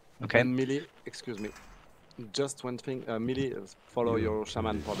 Okay? Melee, excuse me. Just one thing, Millie, follow your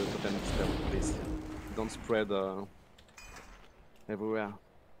shaman for the totem spell, please. Don't spread everywhere.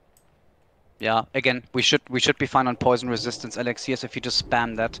 Yeah, again, we should be fine on poison resistance elixirs. If you just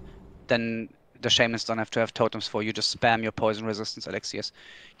spam that, then the shamans don't have to have totems for you. Just spam your poison resistance elixirs.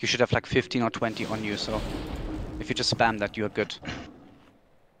 You should have like 15 or 20 on you, so if you just spam that, you're good.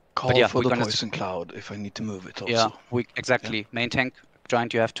 Call yeah, for the poison cloud if I need to move it also. Yeah, exactly. Yeah. Main tank,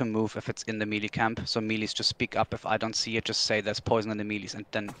 giant, you have to move if it's in the melee camp. So melees just speak up. If I don't see it, just say there's poison in the melees, and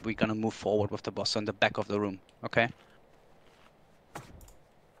then we're gonna move forward with the boss, so in the back of the room, okay?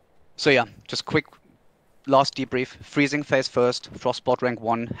 So yeah, just quick last debrief. Freezing phase first, Frostbolt rank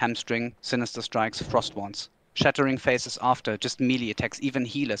 1, Hamstring, Sinister Strikes, Frost Wands. Shattering phases after, just melee attacks, even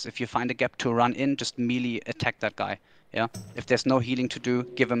healers. If you find a gap to run in, just melee attack that guy. Yeah. If there's no healing to do,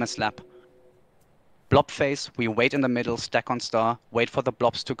 give him a slap. Blob phase, we wait in the middle, stack on star, wait for the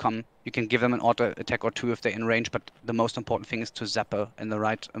blobs to come. You can give them an auto attack or two if they're in range, but the most important thing is to zap her in the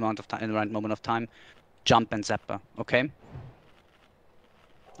right amount of time, in the right moment of time. Jump and zap her, okay?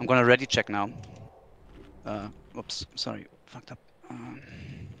 I'm gonna ready check now. Oops, sorry, fucked up.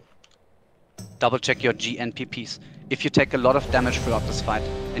 Double check your GNPPs. If you take a lot of damage throughout this fight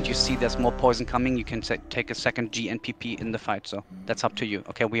and you see there's more poison coming, you can take a second GNPP in the fight, so that's up to you.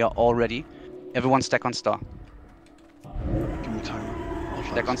 Okay, we are all ready. Everyone stack on star. Give me time.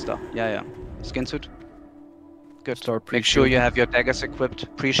 Stack on star, yeah. Skin suit. Good. Make sure you have your daggers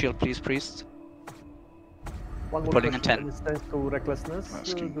equipped. Pre-shield, please, priests. One more Pulling in question. 10. Any sense to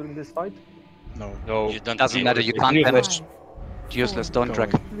recklessness during this fight? No. No. You don't Doesn't matter, you can't damage. Useless, don't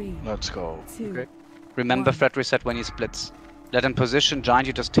drag. Let's go. Okay. Remember threat reset when he splits. Let him position, giant,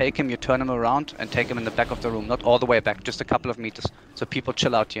 you just take him, you turn him around and take him in the back of the room. Not all the way back, just a couple of meters. So people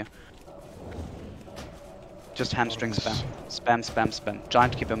chill out here. Just hamstring spam. Spam.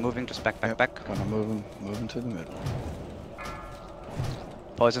 Giant, keep him moving, just back. Gonna move him to the middle.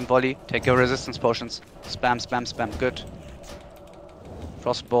 Poison volley, take your resistance potions. Spam, good.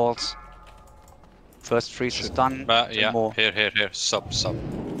 Frost balls. First freeze is done. Yeah, more. Here. Sub.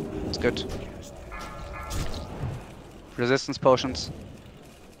 It's good. Resistance potions.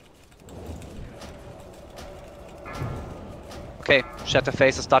 Okay, shatter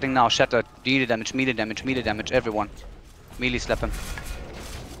phase is starting now. Shatter, melee damage, everyone. Melee slap him.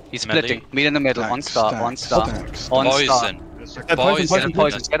 He's splitting. Melee in the middle, on star. Poison.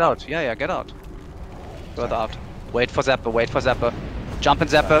 Poison. Get out. Yeah, get out. Further out. Wait for Zapper. Jump and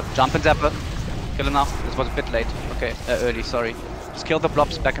Zapper. Kill him now. This was a bit late. Okay, early, sorry. Just kill the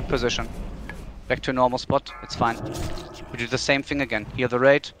blobs, back in position. Back to normal spot, it's fine. We do the same thing again. Heal the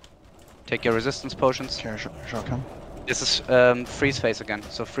raid. Take your resistance potions. Shotgun. This is freeze phase again,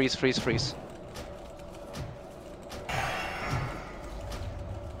 so freeze.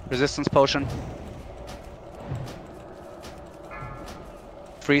 Resistance potion.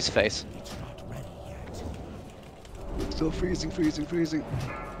 Freeze phase. Still freezing.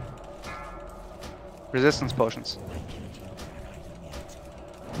 Resistance potions.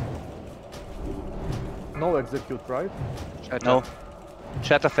 No execute, right? No.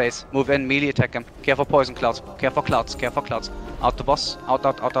 Shatter phase. Move in, melee attack him. Careful poison clouds. Careful clouds. Out the boss. Out.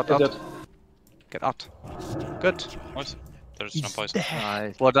 Get out. Good. What? There's no poison.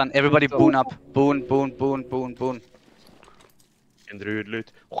 Nice. Well done. Everybody boon up. Boon. And druid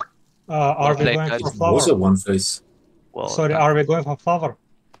loot. Are we going for flower? Also one face. Well, sorry, are we going for flower?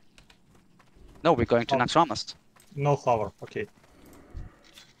 No, we're going to Naxxramas. No flower, okay.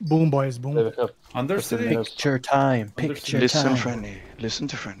 Boom, boys, boom. Understood. Picture time. Listen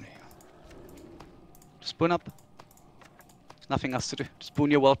to friendly. Just boon up. There's nothing else to do. Just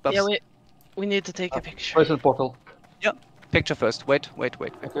boon your world buffs. Yeah, we need to take a picture. Poison portal. Yeah. Picture first. Wait.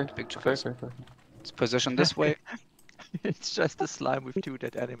 Okay. Picture first. Okay. Let's position this way. It's just a slime with 2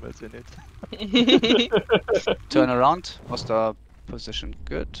 dead animals in it. Turn around. Was the position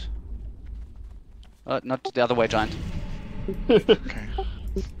good? Not the other way, giant. Okay.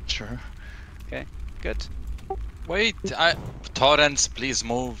 Sure. Okay, good. Wait, Torrents, please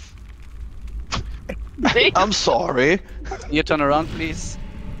move. I'm sorry. You turn around, please.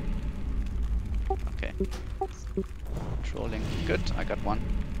 Okay. Trolling. Good, I got one.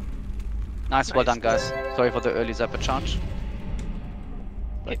 Nice, well done, guys. Sorry for the early zapper charge.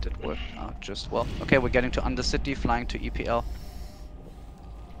 But it worked out just well. Okay, we're getting to Undercity, flying to EPL.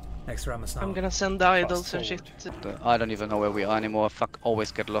 Naxxramas now. I'm gonna send idols and shit. I don't even know where we are anymore. Fuck,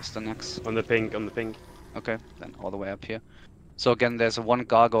 always get lost in X. On the ping. Okay, then all the way up here. So again, there's one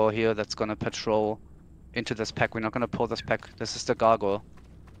gargoyle here that's gonna patrol into this pack. We're not gonna pull this pack. This is the gargoyle.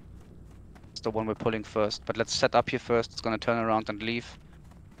 It's the one we're pulling first. But let's set up here first. It's gonna turn around and leave.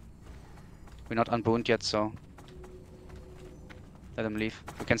 We're not unbooned yet, so let him leave.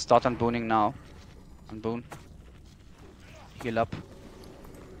 We can start unbooning now. Unboon. Heal up.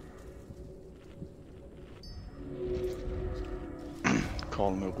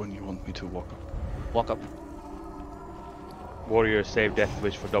 Call me when you want me to walk up. Walk up. Warrior save death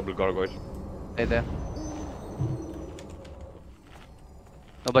wish for double gargoyle. Stay there.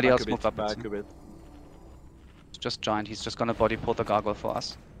 Nobody Back else a bit, move up. back a bit. It's just Giant. He's just gonna body pull the gargoyle for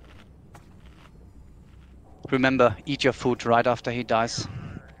us. Remember, eat your food right after he dies.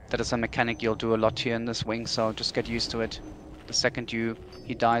 That is a mechanic you'll do a lot here in this wing, so just get used to it. The second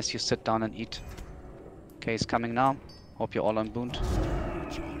he dies, you sit down and eat. Okay, he's coming now. Hope you're all unbooned.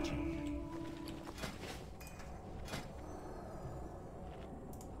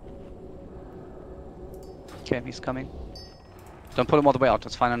 Okay, he's coming. Don't pull him all the way out.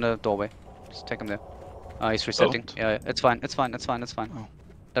 It's fine on the doorway. Just take him there. He's resetting. Don't. Yeah, it's fine. It's fine. It's fine. It's fine. Oh.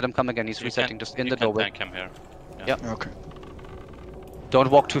 Let him come again. He's resetting just in the doorway. You can tank him here. Yeah. Okay.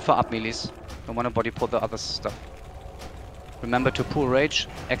 Don't walk too far up, melees. Don't want to body pull the other stuff. Remember to pull rage.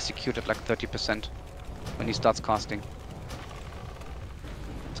 Execute at like 30% when he starts casting.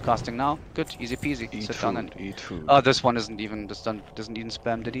 It's casting now. Good. Easy peasy. Eat Sit food, down and eat food. Oh, this one doesn't even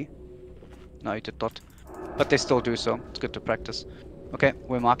spam, did he? No, he did not. But they still do so. It's good to practice. Okay,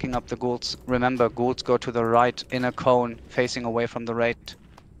 we're marking up the ghouls. Remember, ghouls go to the right in a cone, facing away from the raid.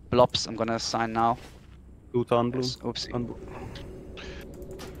 Blobs, I'm gonna assign now. Loot unbloom. Yes, oopsie.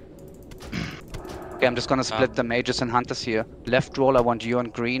 Okay, I'm just gonna split the mages and hunters here. Left roll, I want you on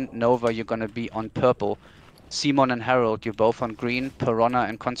green. Nova, you're gonna be on purple. Simon and Harold, you're both on green. Piranha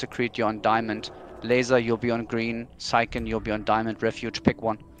and Consecrete, you're on diamond. Laser, you'll be on green. Syken, you'll be on diamond. Refuge, pick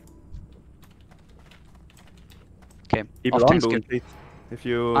one. Okay, People off tanks, unboon, please. If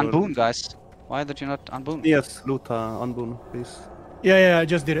you... Unboon, guys. Why did you not unboon? Yes, loot unboon, please. Yeah, I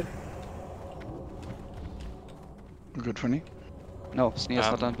just did it. Good for me? No, Sneer's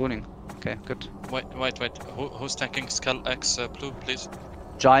not unbooning. Okay, good. Wait. Who's tanking Skull X Blue, please?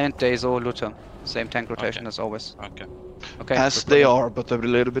 Giant, Dazo, Luther. Same tank rotation as always. Okay. Okay. As they are, but they're a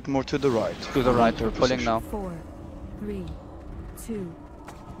little bit more to the right. To the right, we're pulling now. 4, 3, 2,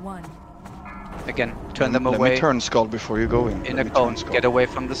 1. Again, turn them Let away. me turn Skull before you go in. In a cone. Get away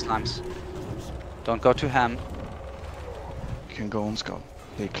from the slimes. Don't go to ham. You can go on Skull.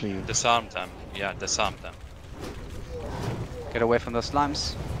 They clear. Disarm them. Yeah, disarm them. Get away from the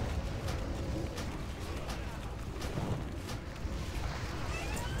slimes.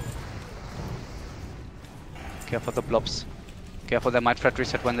 Careful the blobs. Careful, they might threat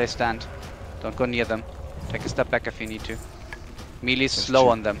reset when they stand. Don't go near them. Take a step back if you need to. Melee slow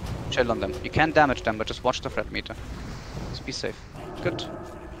on them. Chill on them. You can damage them, but just watch the threat meter. Just be safe. Good.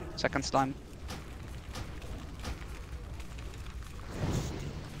 Second slime.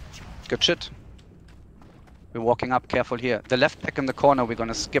 Good shit. We're walking up, careful here. The left pack in the corner we're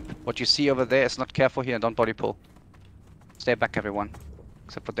gonna skip. What you see over there is not careful here, don't body pull. Stay back everyone.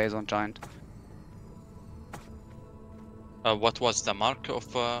 Except for Days on Giant. What was the mark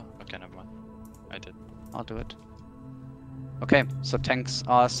of... Okay, never mind. I did. I'll do it. Okay, so tanks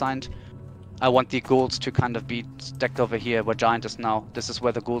are assigned. I want the ghouls to kind of be stacked over here where Giant is now. This is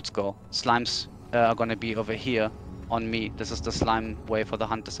where the ghouls go. Slimes are gonna be over here on me. This is the slime way for the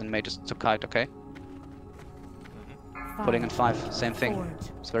hunters and mages to kite, okay? Putting in 5, same thing. 4,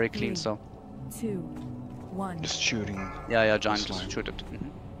 it's very clean, 3, so. 2, 1. Just shooting. Yeah, Giant, slime. just shoot it.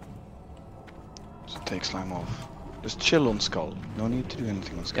 So take slime off. Just chill on Skull. No need to do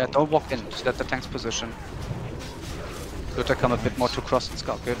anything on Skull. Yeah, don't walk in. Just let the tanks position. Luther come a bit more to cross and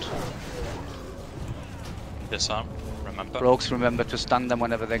Skull. Good. Disarm, remember. Rogues, remember to stun them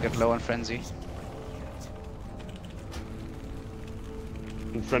whenever they get low on frenzy.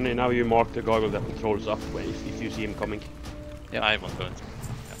 And friendly, now you mark the gargoyle that patrols up if you see him coming. Yeah, I will do it.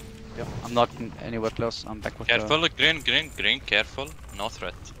 Yeah, I'm not anywhere close. I'm back with Careful, green, careful. No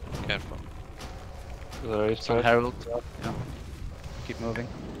threat. Careful. So Harold, yeah. Keep moving.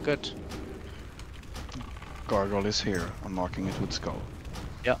 Good. Gargoyle is here. I'm marking it with Skull.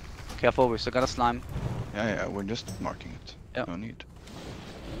 Yeah. Careful, we still got a slime. Yeah, we're just marking it. Yeah. No need.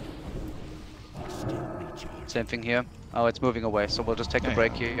 Same thing here. Oh, it's moving away, so we'll just take a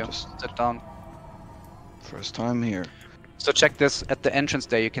break here. Just sit down. First time here. So check this, at the entrance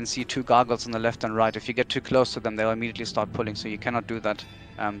there you can see 2 gargoyles on the left and right. If you get too close to them, they'll immediately start pulling, so you cannot do that.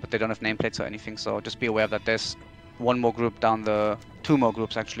 But they don't have nameplates or anything, so just be aware that there's 1 more group down the... 2 more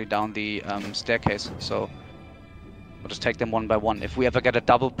groups actually down the staircase, so we'll just take them one by one. If we ever get a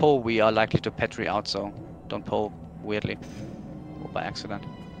double pull, we are likely to petri out, so don't pull weirdly or by accident.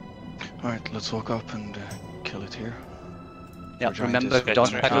 Alright, let's walk up and kill it here. Yeah, remember,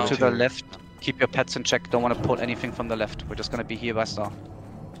 don't pedal to the left. Keep your pets in check. Don't want to pull anything from the left. We're just gonna be here by star.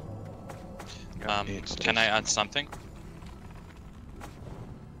 Can I add something?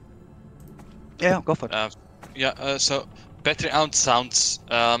 Yeah, go for it. So battery out sounds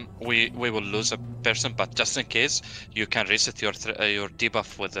we will lose a person, but just in case you can reset your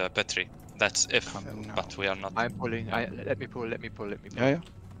debuff with a battery. That's if, but we are not. I'm pulling. Let me pull. Yeah.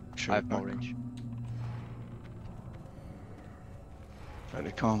 Sure. I have more range. Let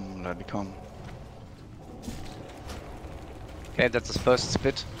it come. Let it come. Okay, that's his first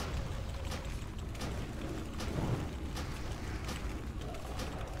split.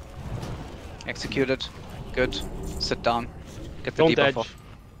 Executed. Good. Sit down. Get the debuff off.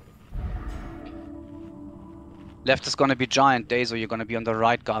 Left is gonna be giant, Dazo, you're gonna be on the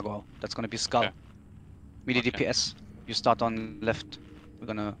right, Gargoyle. That's gonna be Skull. Okay. Melee DPS. You start on left. We're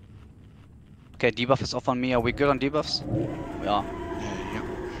gonna... Okay, debuff is off on me. Are we good on debuffs? We are. Yeah.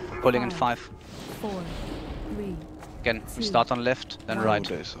 We're pulling in 5. 4, 3. Again, we start on left, then right.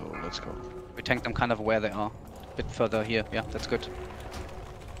 Okay, so let's go. We tank them kind of where they are. A bit further here. Yeah, that's good.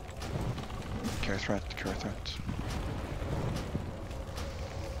 Care threat, care threat.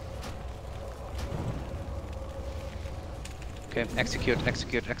 Okay, execute.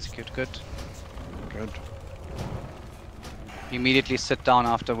 Good. Good. Immediately sit down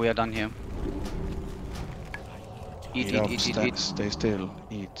after we are done here. Eat. Stay still.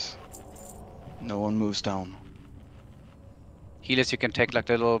 Eat. No one moves down. Healers, you can take like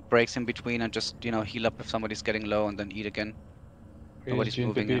little breaks in between and just, you know, heal up if somebody's getting low and then eat again. Nobody's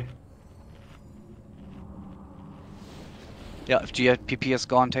moving here. Yeah, if GPP is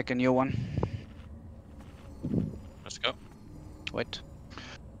gone, take a new one. Let's go. Wait.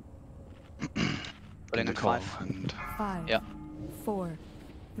 Pulling in 5. And 5. Yeah. 4.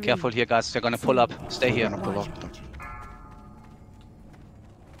 3, Careful here, guys. They're gonna pull up. Stay here. Gonna pull up them.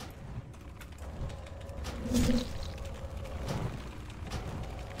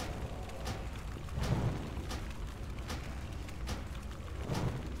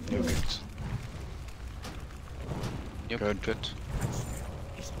 You're good. Good.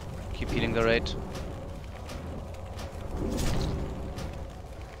 Keep healing the raid.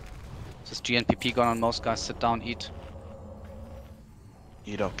 This is GNPP gone on most guys. Sit down, eat.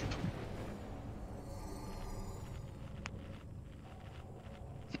 Eat up.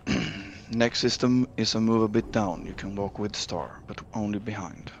 Next system is a move a bit down. You can walk with star, but only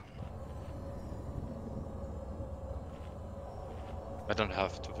behind. I don't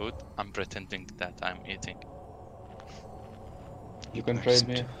have to vote. I'm pretending that I'm eating. You can trade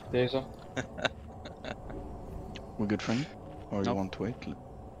me, Dazo. We're good, friend? Or No. you want to wait?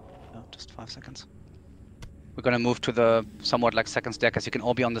 No, just 5 seconds. We're gonna move to the somewhat like second staircase. You can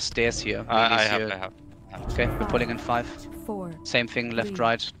all be on the stairs here. I here. have. Okay, we're pulling in 5. 4. Same thing, left, 3,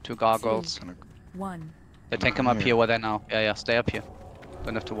 right, 2 gargoyles. 1. They take him up here where they're now. Yeah, stay up here.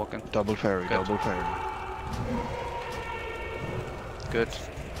 Don't have to walk in. Double fairy, Good. double fairy. Good.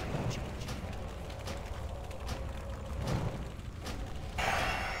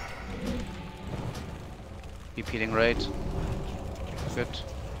 Keep healing raid. Good.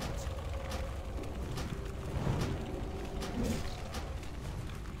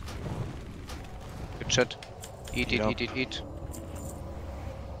 Good shit. Eat.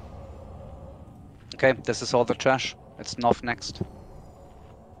 Okay, this is all the trash. It's Nov next.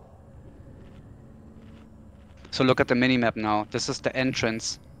 So look at the minimap now. This is the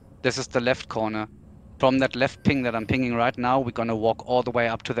entrance. This is the left corner. From that left ping that I'm pinging right now, we're gonna walk all the way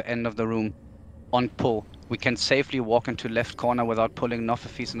up to the end of the room. On pull. We can safely walk into left corner without pulling Nov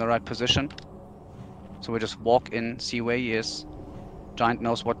if he's in the right position. So we just walk in, see where he is. Giant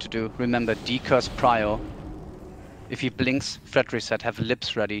knows what to do. Remember, decurse prior. If he blinks, threat reset, have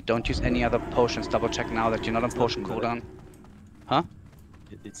lips ready. Don't use any other potions. Double check now that you're not on potion cooldown. Huh?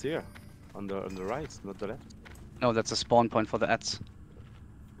 It's here. On the right, not the left. No, that's a spawn point for the ads.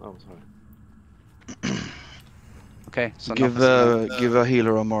 Oh, sorry. Okay, so give a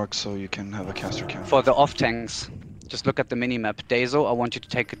healer a mark so you can have a caster count. For the off tanks, just look at the minimap. Dazo, I want you to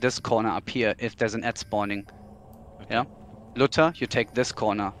take this corner up here if there's an ad spawning. Okay. Yeah? Luther, you take this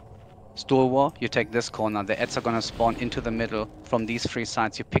corner. Stalwar, you take this corner. The ads are gonna spawn into the middle from these 3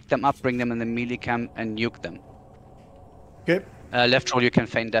 sides. You pick them up, bring them in the melee camp, and nuke them. Okay. Left roll, you can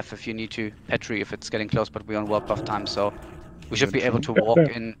feign death if you need to. Petri if it's getting close, but we're on Warcraft time, so we should be able to walk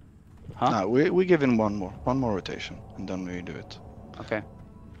in. Huh? No, we give in one more rotation, and then we do it. Okay.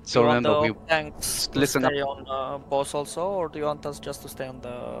 So do you remember, want the tanks to listen stay up. on boss also, or do you want us just to stay on the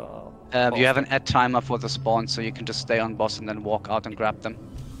boss? You have an ad timer for the spawn, so you can just stay on boss and then walk out and grab them.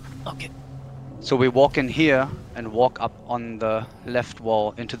 Okay. So we walk in here and walk up on the left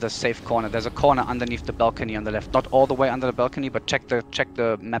wall into the safe corner. There's a corner underneath the balcony on the left. Not all the way under the balcony, but check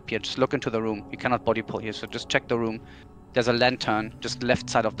the map here. Just look into the room. You cannot body pull here, so just check the room. There's a lantern just left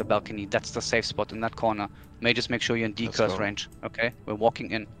side of the balcony. That's the safe spot in that corner. May just make sure you're in decurse range. Okay, we're walking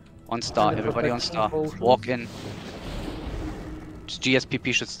in. On star, everybody on star. Walk in. Just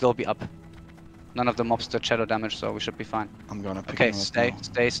GSPP should still be up. None of the mobs did shadow damage, so we should be fine. I'm gonna pick Okay, him up stay,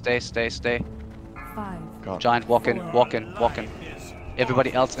 now. stay. 5. Giant, walk in.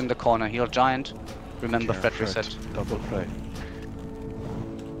 Everybody else in the corner. Heal giant. Remember Okay, Fred Fred, reset. Double play.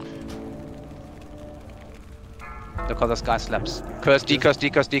 Look how this guy slaps. Curse, decurse.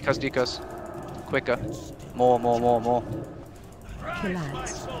 Quicker. More. Kill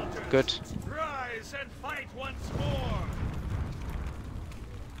ads. Good.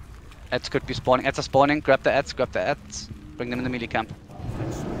 Ads could be spawning. Ads are spawning. Grab the ads. Bring them in the melee camp.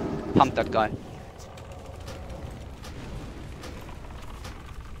 Pump that guy.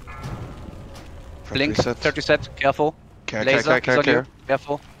 Blink. Third reset. Careful. Laser. He's on you.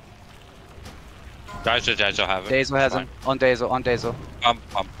 Careful. Daezo have it. Daezo has him. On Daezo. Pump.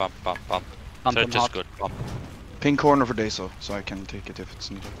 Pump him Threat is hard. good. Pump. Ping corner for Daezo, so I can take it if it's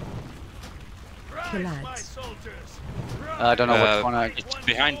needed. Kill ads. I don't know what corner. It's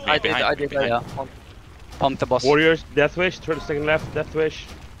behind me. I did. Yeah. Pump the boss. Warriors, Death Wish, 30 seconds left, Death Wish.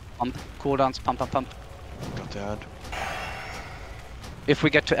 Pump. Cooldowns. Pump. Got the ad. If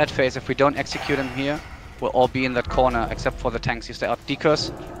we get to ad phase, if we don't execute him here, we'll all be in that corner except for the tanks. You stay out.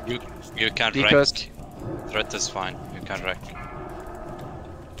 Decurse. You can Decurse. wreck. Threat is fine. You can wreck.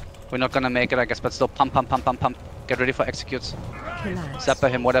 We're not gonna make it, I guess, but still pump. Get ready for executes. Kill ads. Zapper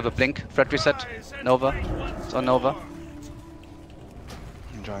him, whatever. Blink. Fred reset. Nova. It's on Nova.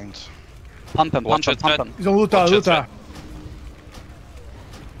 Giants. Pump him. Watch it, He's on Luta.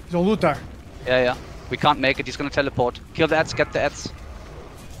 He's on Luta. Yeah. We can't make it. He's gonna teleport. Kill the ads. Get the ads.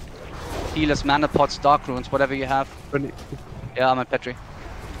 Healers, mana pots, dark runes, whatever you have. Yeah, I'm at Petri.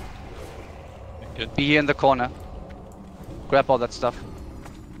 Good. Be here in the corner. Grab all that stuff.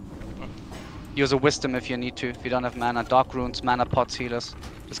 Use a wisdom if you need to. If you don't have mana, dark runes, mana pots, healers.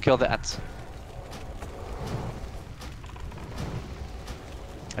 Just kill the ads.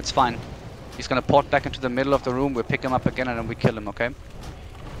 It's fine. He's gonna port back into the middle of the room. We'll pick him up again and then we kill him. Okay.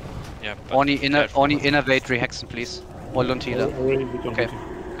 Yeah. Only innervate rehexen, please. Or Lund healer. Okay.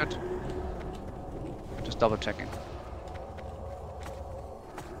 Good. Just double checking.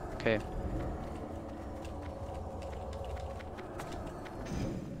 Okay.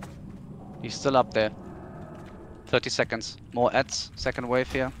 He's still up there. 30 seconds. More ads. Second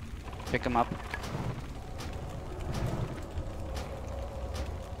wave here. Pick him up.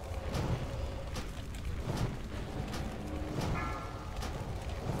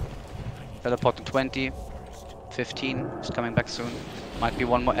 Teleport to 20. 15. He's coming back soon. Might be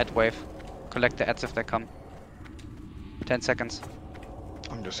one more ad wave. Collect the ads if they come. 10 seconds.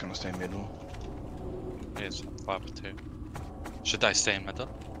 I'm just gonna stay middle. Yes, 5-2. Should I stay in middle?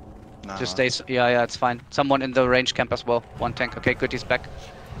 Nah. Just stay. Yeah, it's fine. Someone in the range camp as well. One tank. Okay, good. He's back.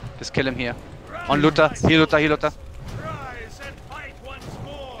 Just kill him here. On Luta. Heal Luta.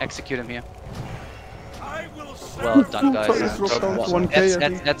 Execute him here. Well done, guys.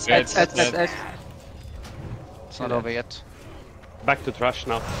 Ads. It's not over yet. Back to trash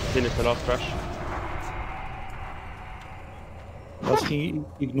now. Finish the last trash. Was he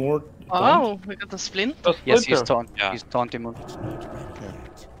ignored? Oh, we got the splint. Yes, he's taunt. Yeah. He's taunt immune.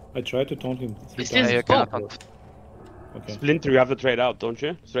 I tried to taunt him 3 Is times. this you cannot taunt. Okay. Splinter, you have to trade out, don't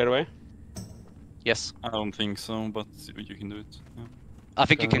you? Straight away? Yes. I don't think so, but you can do it. Yeah, I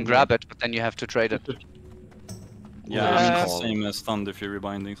think you can grab it, but then you have to trade it. yeah it's the same as Thunder Fury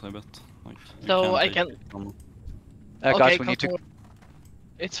bindings, I bet. Like, you So I take can. it from- Guys, Okay, we need to.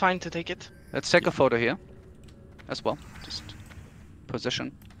 It's fine to take it. Let's take a photo here, as well. Just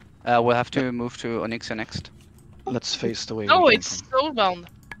position. We'll have to move to Onyxia next. Let's face the way. Oh, we it's soulbound.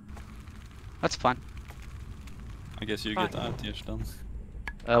 That's fine. I guess you get Atish then.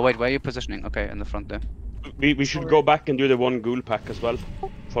 Wait, where are you positioning? Okay, in the front there. We should go back and do the one ghoul pack as well.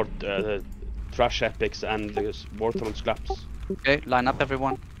 For the trash epics and the Wartron scraps. Okay, line up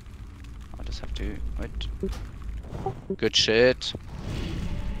everyone. I'll just have to wait. Good shit.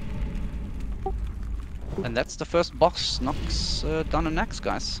 And that's the first box knocks done and next,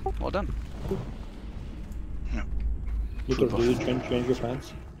 guys. Well done. Luthor, do you change your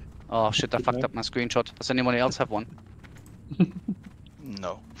pants? Oh shit, I fucked up my screenshot. Does anyone else have one?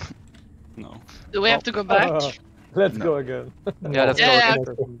 No. No. Do we have to go back? Let's go again. Yeah, let's Yeah. go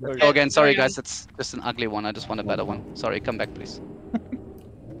again. Go again. Sorry guys, it's just an ugly one. I just want a better one. Sorry, come back please.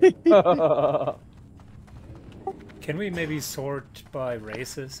 Can we maybe sort by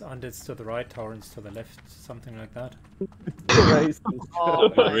races? Undeads to the right, Taurens to the left, something like that?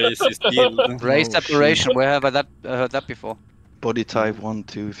 Racist guild. Race separation. Where have I heard that before? Body type 1,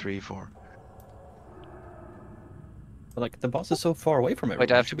 2, 3, 4. But, like, the boss is so far away from everyone.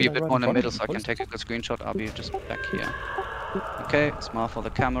 Wait, I have to Should be we a bit run more in the front middle of so I him can first? take a good screenshot. I'll be just back here. Okay, smile for the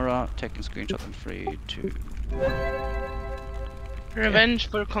camera. Taking screenshot in 3, 2. Revenge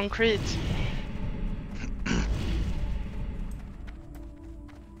for concrete.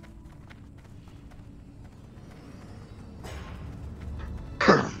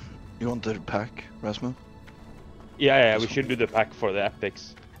 You want the pack, Rasmus? Yeah, we should do the pack for the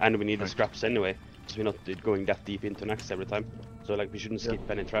epics, and we need the scraps anyway, because we're not going that deep into next every time. So like we shouldn't skip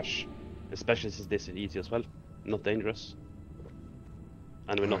any trash, especially since this is easy as well, not dangerous,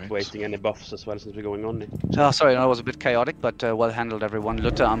 and we're not wasting any buffs as well since we're going on. Oh, sorry, that was a bit chaotic, but well handled, everyone.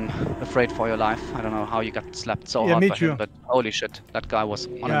 Luther, I'm afraid for your life. I don't know how you got slapped so hard by him, but holy shit, that guy was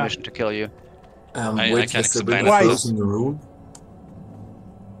on a mission to kill you. I can explain a frozen room.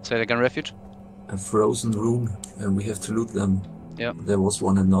 Say it again, Refuge? A frozen room, and we have to loot them. Yeah. There was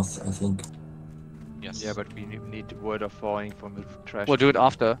one in North, I think. Yes. Yeah, but we need word of warning from the trash. We'll do it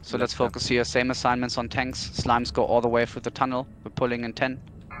after, so let's focus here. Same assignments on tanks. Slimes go all the way through the tunnel. We're pulling in 10.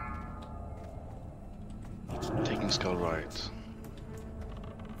 Taking skull right.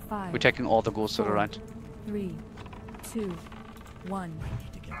 5. We're taking all the ghouls to the right. 3, 2, 1. I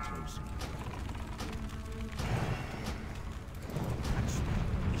need to get closer.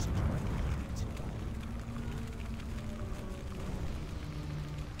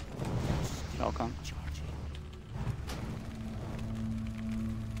 Welcome.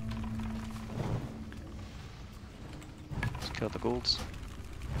 Let's kill the ghouls.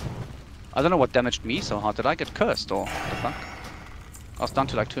 I don't know what damaged me so hard. Did I get cursed or what the fuck? I was down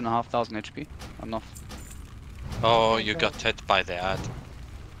to like 2,500 HP. Enough. Oh, you got hit by the ad.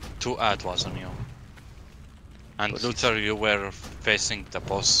 2 ad was on you. And Luther, you were facing the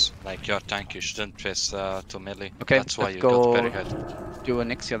boss, like your tank, you shouldn't face 2 melee. Okay, that's why let's you go got very hit. do a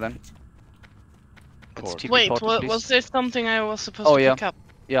Nixia then. Wait, was there something I was supposed to pick up?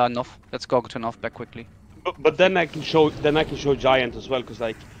 Yeah, enough. Let's go to North back quickly. But then I can show Giant as well, because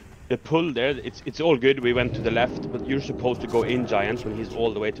like the pull there, it's all good. We went to the left, but you're supposed to go in Giant when he's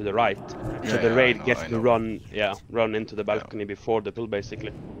all the way to the right. So the raid gets to run into the balcony before the pull,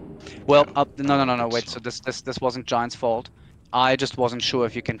 basically. Well, no. Wait. So this wasn't Giant's fault. I just wasn't sure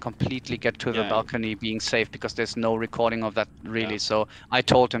if you can completely get to the balcony being safe, because there's no recording of that really. So I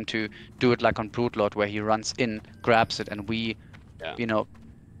told him to do it like on Broodlord, where he runs in, grabs it, and we, you know,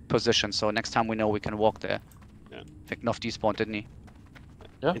 position. So next time we know we can walk there. I think Nov despawned, didn't he?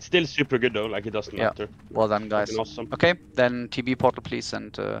 Yeah. It's still super good though. Like it doesn't matter. Well done, guys. Awesome. Okay, then TB portal, please,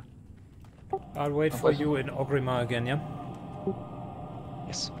 and. I'll wait for you in Ogrima again, yeah?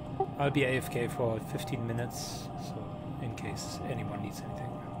 Yes. I'll be AFK for 15 minutes, so in case anyone needs anything.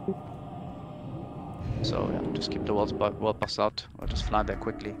 So yeah, just keep the world buffs out. I'll just fly there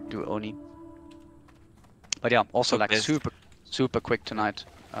quickly, do Oni. But yeah, also like super quick tonight.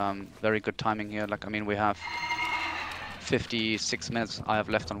 Very good timing here. Like I mean, we have 56 minutes I have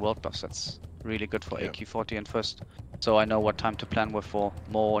left on world buffs. That's really good for AQ40 and first. So I know what time to plan with for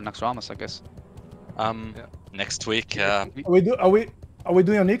more Naxxramas, I guess. Next week. Are we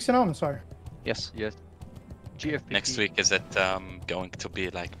doing a Nix now? I'm sorry. Yes. Yes. GFPP. Next week, is it going to be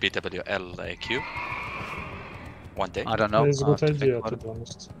like BWL AQ? One day? I don't know. It's a good idea, to be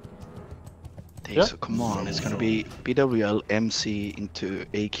honest. So come on, it's gonna be BWL MC into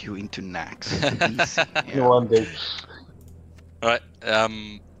AQ into Nax. Easy. One day. Alright,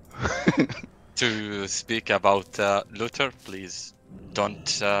 to speak about Luther, please don't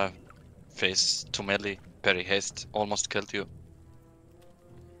face Tumeli. Very haste, almost killed you.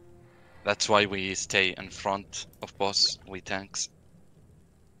 That's why we stay in front of boss, we tanks.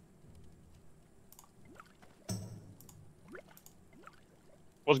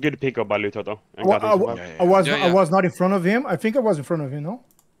 Was good pick up by Luther though. I was not in front of him. I think I was in front of him, no?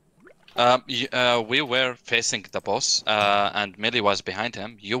 We were facing the boss, and Millie was behind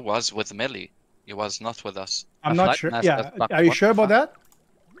him. You was with Millie. You was not with us. I'm not sure. Yeah, are you sure about that?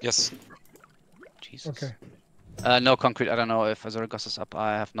 Yes. Jesus. Okay. No concrete. I don't know if Azoragos is up.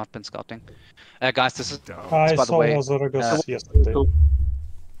 I have not been scouting. Guys, this is I by the saw way. Azoragos yesterday.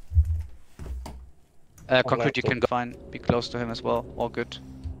 Concrete, you can go fine. Be close to him as well. All good.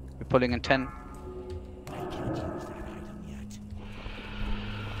 We're pulling in 10.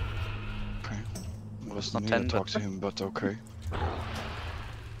 Was not not 10, talk but- to him, but okay.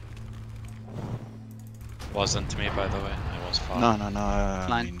 Wasn't me, by the way. I was far. No.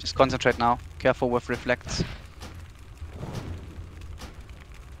 Fine. Just concentrate now. Careful with reflects.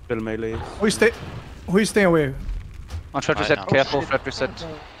 Kill melee. Who is staying away? On threat I reset, know. careful, threat reset.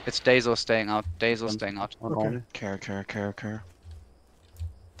 It's Dazo staying out. Dazo staying out. Okay. Care.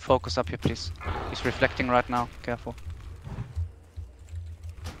 Focus up here, please. He's reflecting right now. Careful.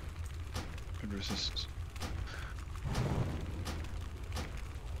 Good resist.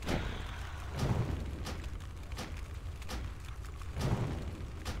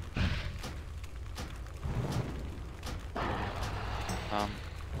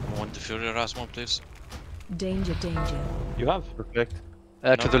 Want the Fury Erasmus, please? Danger, danger. You have? Perfect.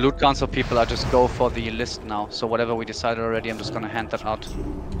 To the loot council people, I just go for the list now. So whatever we decided already, I'm just gonna hand that out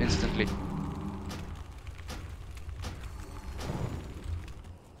instantly.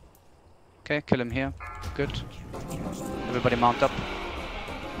 Okay, kill him here. Good. Everybody mount up.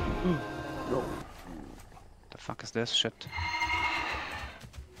 The fuck is this shit?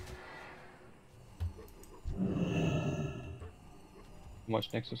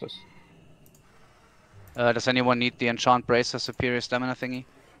 Much Nexuses. Does anyone need the enchant bracer superior stamina thingy?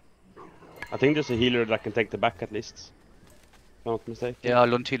 I think there's a healer that can take the back at least. If I'm not mistaken. Yeah,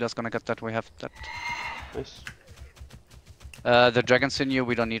 Lund healer's gonna get that. We have that. Nice. The dragon sinew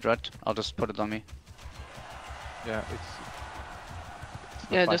we don't need, right? I'll just put it on me. Yeah,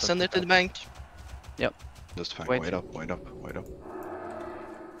 Yeah, just send it to the bank. Yep. Just fine. Wait. Wait up.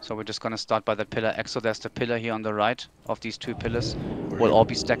 So we're just gonna start by the pillar X. So there's the pillar here on the right of these two pillars. We'll all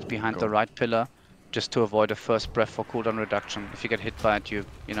be stacked behind the right pillar, just to avoid a first breath for cooldown reduction. If you get hit by it, you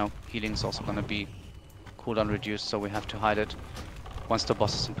know, healing's also gonna be cooldown reduced, so we have to hide it. Once the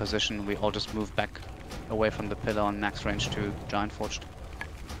boss is in position, we all just move back away from the pillar on max range to Giant Forged.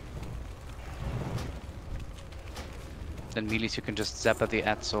 Then melees you can just zap at the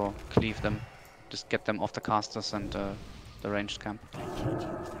adds or cleave them. Just get them off the casters and the ranged camp.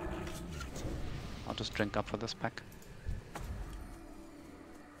 I'll just drink up for this pack.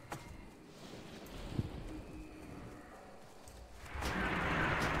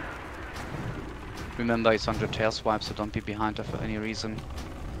 Remember, it's under tail swipe, so don't be behind her for any reason.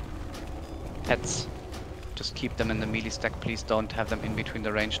 Pets, just keep them in the melee stack, please don't have them in between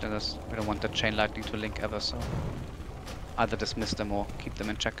the ranged knitters. We don't want the chain lightning to link ever, so either dismiss them or keep them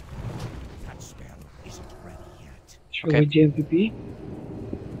in check. That spell isn't ready yet. Should we GMPP?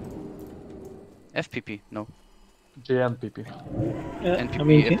 FPP, no. GNPP. NPP, I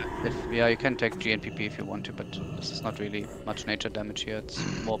mean, yeah, you can take GNPP if you want to, but this is not really much nature damage here.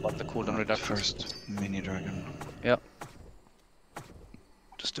 It's more about the cooldown reduction. First mini dragon. Yeah.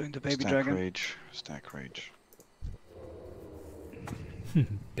 Just doing the baby dragon. Stack rage.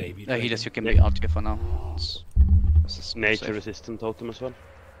 Baby Yeah, healers, you can be out here for now. This is Nature safe. resistant totem as well.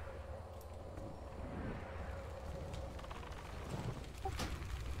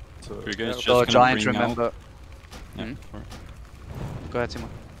 So you guys just So gonna giant, bring remember. out... Yeah, sorry. Go ahead, Simon.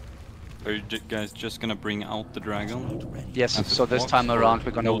 Are you guys just gonna bring out the dragon? Yes, As it so this walks, time or around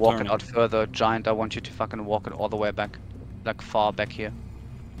we're gonna no walk turn? it out further. Giant, I want you to fucking walk it all the way back. Like far back here.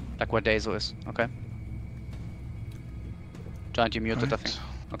 Like where Dazo is, okay? Giant, you muted, I think.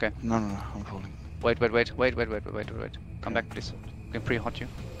 Okay. No, I'm holding. Wait. Come back, please. We can pre-hot you.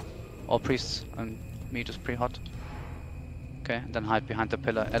 All priests and me just pre-hot. Okay, and then hide behind the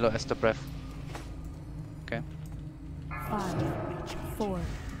pillar. LOS the breath. Okay. 5, 4.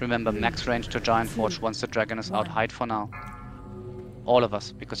 Remember, max range to Giant Forge once the dragon is out. Hide for now. All of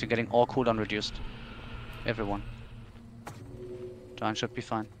us, because you're getting all cooldown reduced. Everyone. Giant should be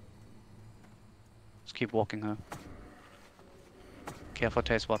fine. Just keep walking her. Care for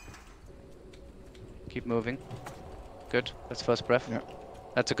taste swap. Keep moving. Good. That's first breath. Yeah.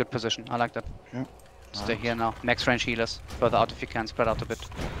 That's a good position. I like that. Yeah. Stay here now. Max range healers. Further out if you can. Spread out a bit.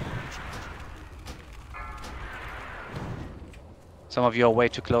 Some of you are way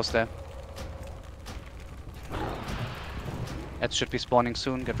too close there. Ads should be spawning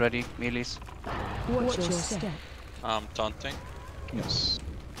soon. Get ready. Melees. Watch your step. Daunting. Yes.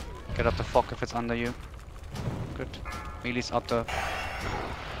 Get up the fog if it's under you. Good. Melees out the...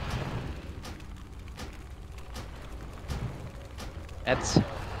 Ads.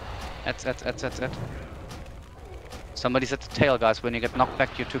 Somebody's at the tail, guys. When you get knocked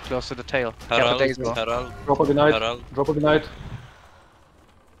back, you're too close to the tail. Herald. Drop a ignite.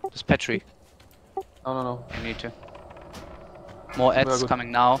 Just Petri. No. You need to. More ads good.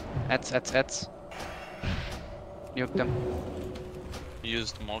 coming now. Ads. Nuke them.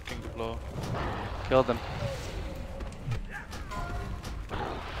 Used marking blow. Kill them.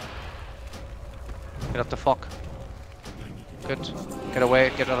 Get up the fog. Good. Get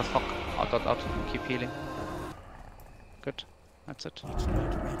away. Get out of the fog. Out. Keep healing. Good. That's it. It's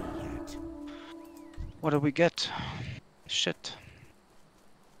not ready yet. What do we get? Shit.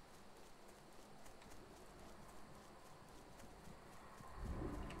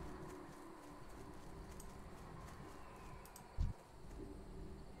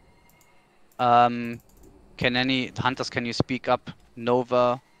 Can any hunters, can you speak up,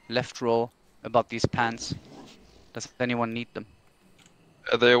 Nova, left row, about these pants? Does anyone need them?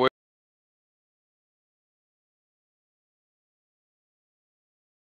 They